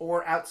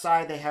 Or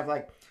outside, they have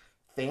like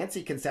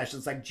fancy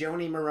concessions like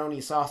Joni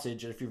Maroney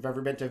sausage. If you've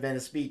ever been to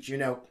Venice Beach,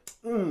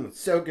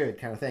 so good,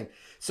 kind of thing.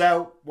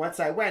 So once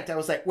I went, I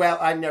was like, well,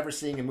 I'm never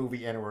seeing a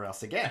movie anywhere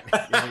else again.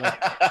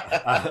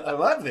 I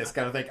love this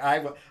kind of thing.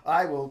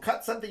 I will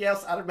cut something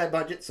else out of my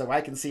budget so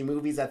I can see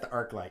movies at the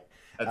ArcLight.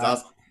 That's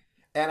awesome.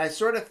 And I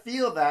sort of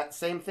feel that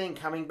same thing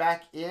coming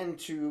back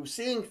into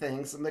seeing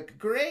things. I'm like,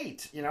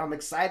 great. I'm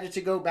excited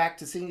to go back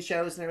to seeing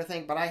shows and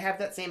everything. But I have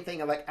that same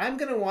thing of like, I'm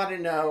going to want to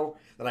know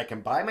that I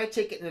can buy my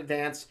ticket in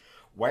advance,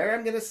 where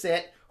I'm going to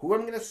sit, who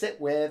I'm going to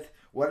sit with,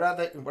 what are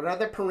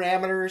the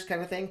parameters,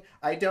 kind of thing.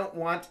 I don't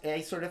want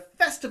a sort of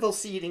festival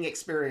seating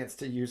experience,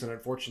 to use an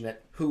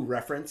unfortunate Who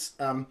reference.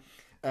 So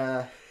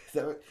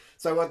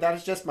that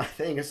is just my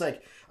thing. It's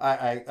like,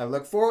 I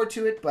look forward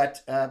to it,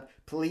 but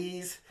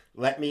please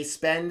let me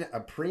spend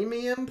a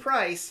premium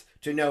price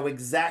to know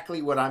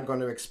exactly what I'm going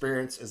to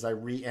experience as I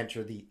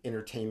re-enter the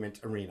entertainment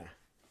arena.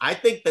 I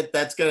think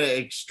that's going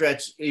to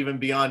stretch even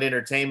beyond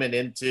entertainment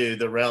into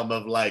the realm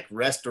of like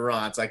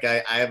restaurants. Like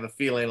I have a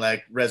feeling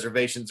like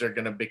reservations are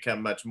going to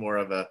become much more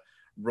of a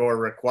Roar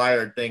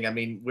required thing. I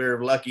mean,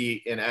 we're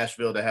lucky in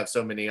Asheville to have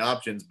so many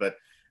options, but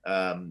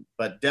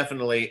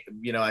definitely,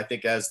 I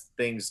think as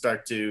things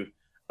start to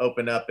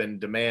open up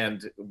and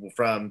demand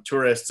from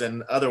tourists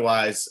and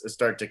otherwise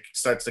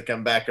starts to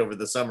come back over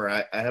the summer,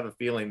 I have a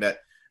feeling that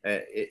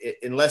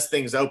unless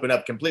things open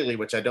up completely,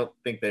 which I don't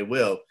think they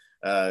will,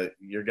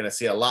 you're going to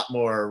see a lot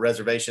more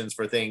reservations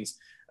for things.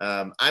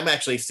 I'm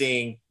actually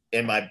seeing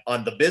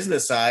on the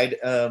business side,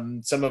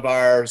 some of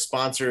our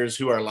sponsors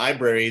who are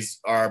libraries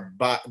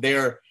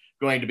they're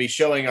going to be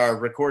showing our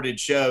recorded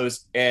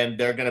shows, and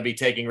they're going to be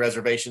taking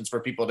reservations for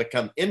people to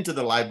come into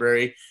the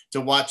library to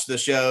watch the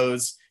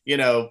shows,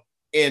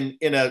 in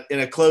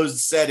a closed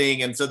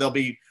setting. And so they'll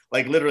be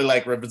like literally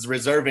like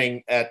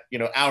reserving at,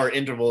 hour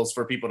intervals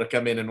for people to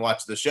come in and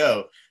watch the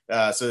show,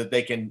 so that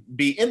they can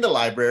be in the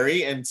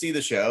library and see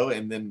the show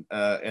and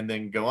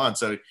then go on.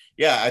 So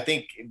yeah, I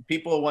think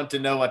people want to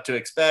know what to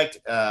expect.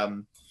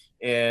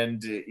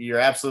 And you're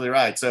absolutely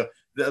right. So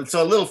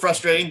a little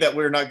frustrating that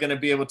we're not going to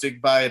be able to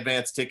buy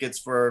advance tickets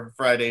for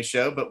Friday's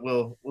show, but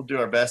we'll do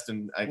our best.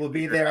 And we'll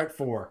be there at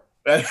 4.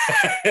 That's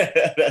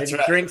and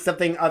right. Drink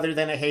something other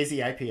than a hazy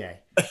IPA.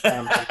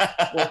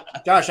 Well,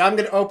 Josh, I'm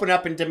going to open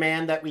up and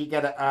demand that we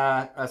get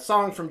a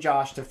song from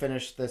Josh to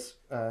finish this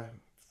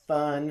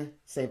fun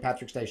St.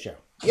 Patrick's Day show.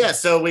 Yeah,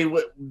 so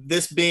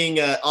this being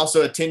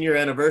also a 10-year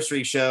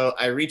anniversary show,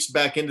 I reached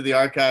back into the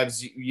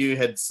archives. You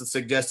had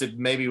suggested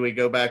maybe we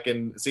go back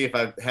and see if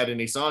I had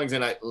any songs,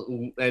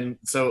 and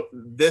so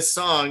this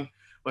song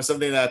was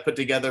something that I put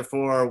together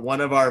for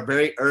one of our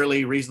very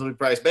early Reasonably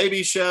Priced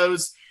Babies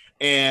shows,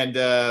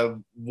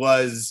 and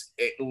was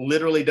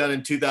literally done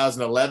in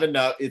 2011.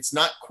 Now, it's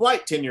not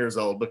quite 10 years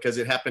old because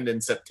it happened in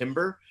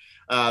September.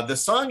 The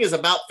song is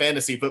about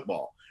fantasy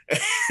football.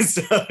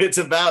 So it's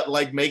about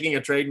like making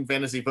a trade in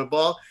fantasy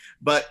football,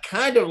 but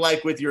kind of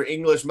like with your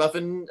English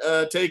muffin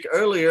take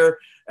earlier,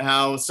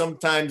 how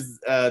sometimes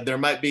there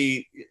might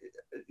be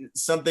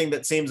something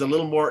that seems a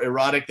little more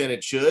erotic than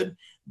it should.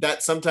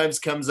 That sometimes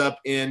comes up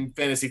in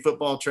fantasy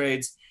football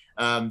trades.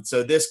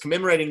 So this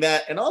commemorating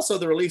that, and also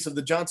the release of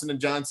the Johnson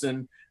 &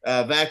 Johnson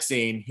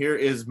vaccine. Here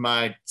is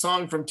my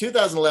song from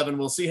 2011.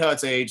 We'll see how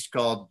it's aged,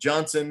 called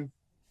Johnson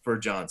for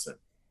Johnson.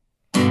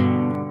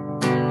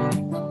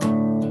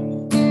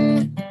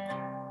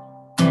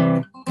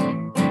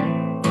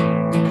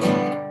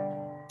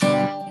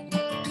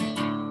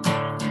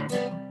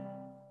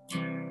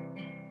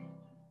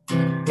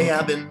 Hey,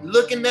 I've been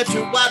looking at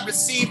your wide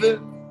receiver.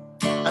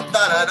 I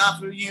thought I'd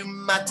offer you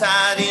my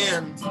tight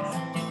end.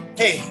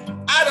 Hey,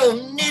 I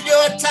don't need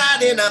your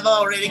tight end, I've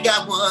already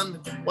got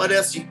one. What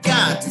else you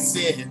got to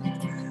send?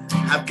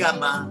 I've got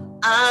my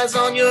eyes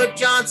on your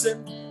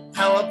Johnson.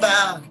 How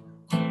about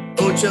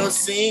Ocho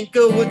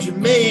Cinco? Would you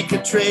make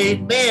a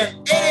trade?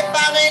 Man,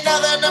 85 ain't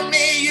nothing to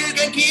me. You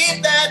can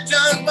keep that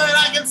junk, but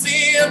I can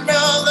see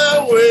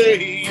another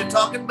way. You're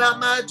talking about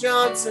my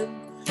Johnson.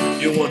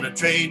 You want to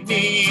trade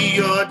me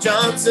your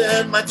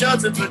Johnson, my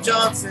Johnson for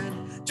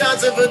Johnson,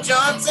 Johnson for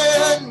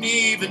Johnson,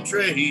 even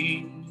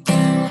trade.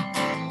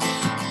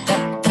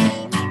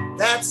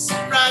 That's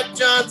right,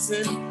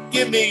 Johnson.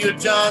 Give me your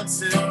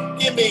Johnson.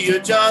 Give me your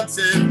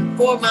Johnson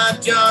for my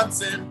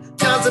Johnson.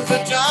 Johnson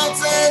for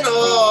Johnson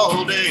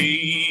all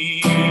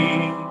day.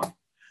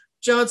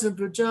 Johnson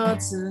for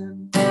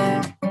Johnson.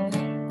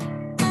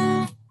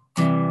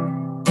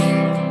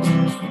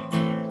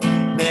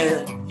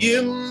 Man,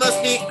 you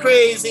must be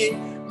crazy.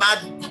 My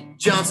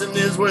Johnson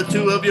is worth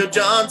two of your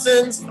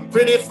Johnsons. I'm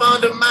pretty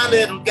fond of my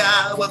little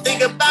guy. Well,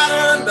 think about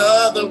it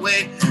another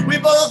way. We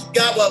both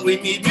got what we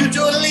need,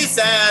 mutually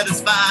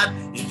satisfied.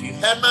 If you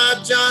had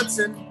my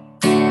Johnson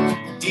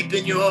deep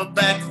in your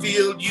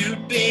backfield,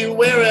 you'd be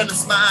wearing a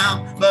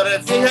smile. But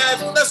if you had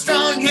the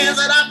strong hands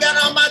that I've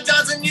got on my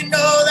Johnson, you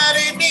know that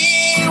it'd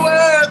be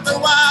worth the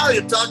while.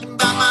 You're talking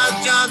about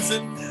my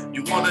Johnson.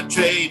 You want to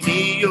trade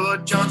me your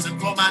Johnson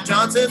for my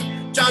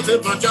Johnson,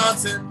 Johnson for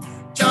Johnson,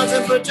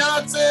 Johnson for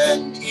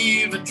Johnson,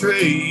 even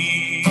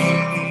trade.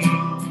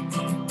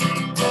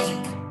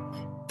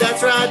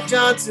 That's right,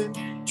 Johnson.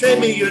 Trade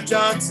me your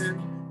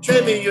Johnson.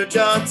 Trade me your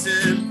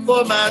Johnson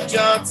for my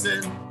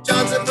Johnson.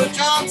 Johnson for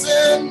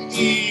Johnson,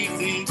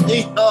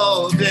 easy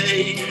all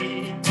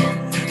day.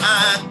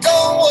 I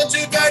don't want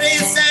you, dirty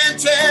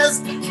Sanchez.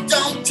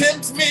 Don't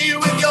tempt me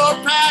with your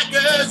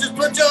Packers. Just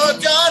put your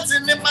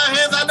Johnson in my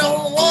hands. I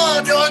don't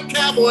want your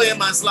Cowboy in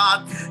my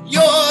slot.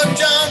 Your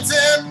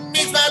Johnson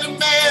meets my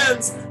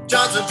demands.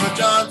 Johnson for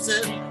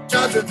Johnson,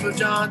 Johnson for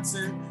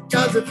Johnson,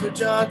 Johnson for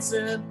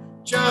Johnson,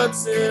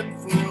 Johnson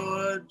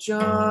for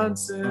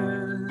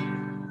Johnson.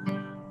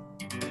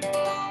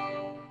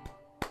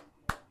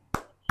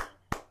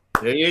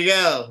 There you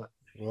go.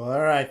 Well,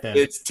 all right then.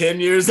 It's 10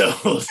 years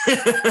old.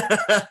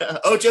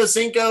 Ocho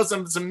Cinco,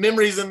 some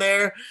memories in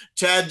there.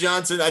 Chad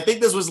Johnson. I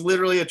think this was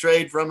literally a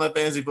trade from a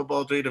fantasy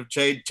football trade of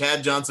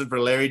Chad Johnson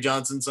for Larry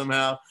Johnson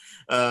somehow.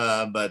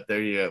 But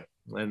there you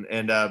go.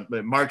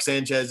 And Mark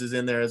Sanchez is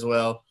in there as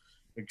well.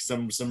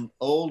 Some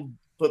old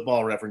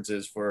football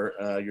references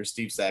for your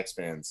Steve Sachs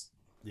fans.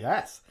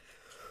 Yes.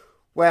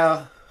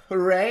 Well,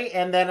 hooray.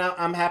 And then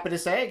I'm happy to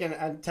say again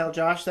and tell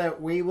Josh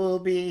that we will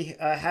be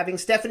having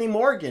Stephanie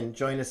Morgan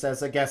join us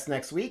as a guest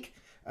next week.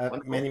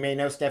 Many may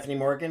know Stephanie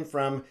Morgan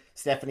from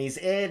Stephanie's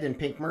Id and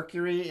Pink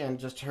Mercury and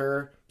just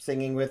her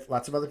singing with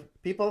lots of other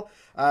people.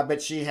 But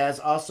she has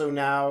also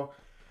now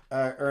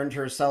earned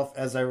herself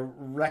as a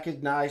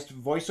recognized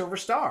voiceover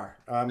star.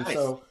 Nice.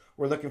 So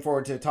we're looking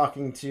forward to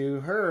talking to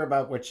her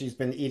about what she's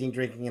been eating,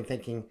 drinking, and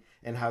thinking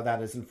and how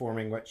that is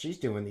informing what she's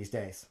doing these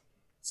days.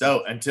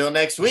 So until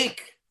next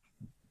week.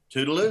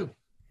 Toodaloo.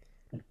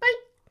 Bye.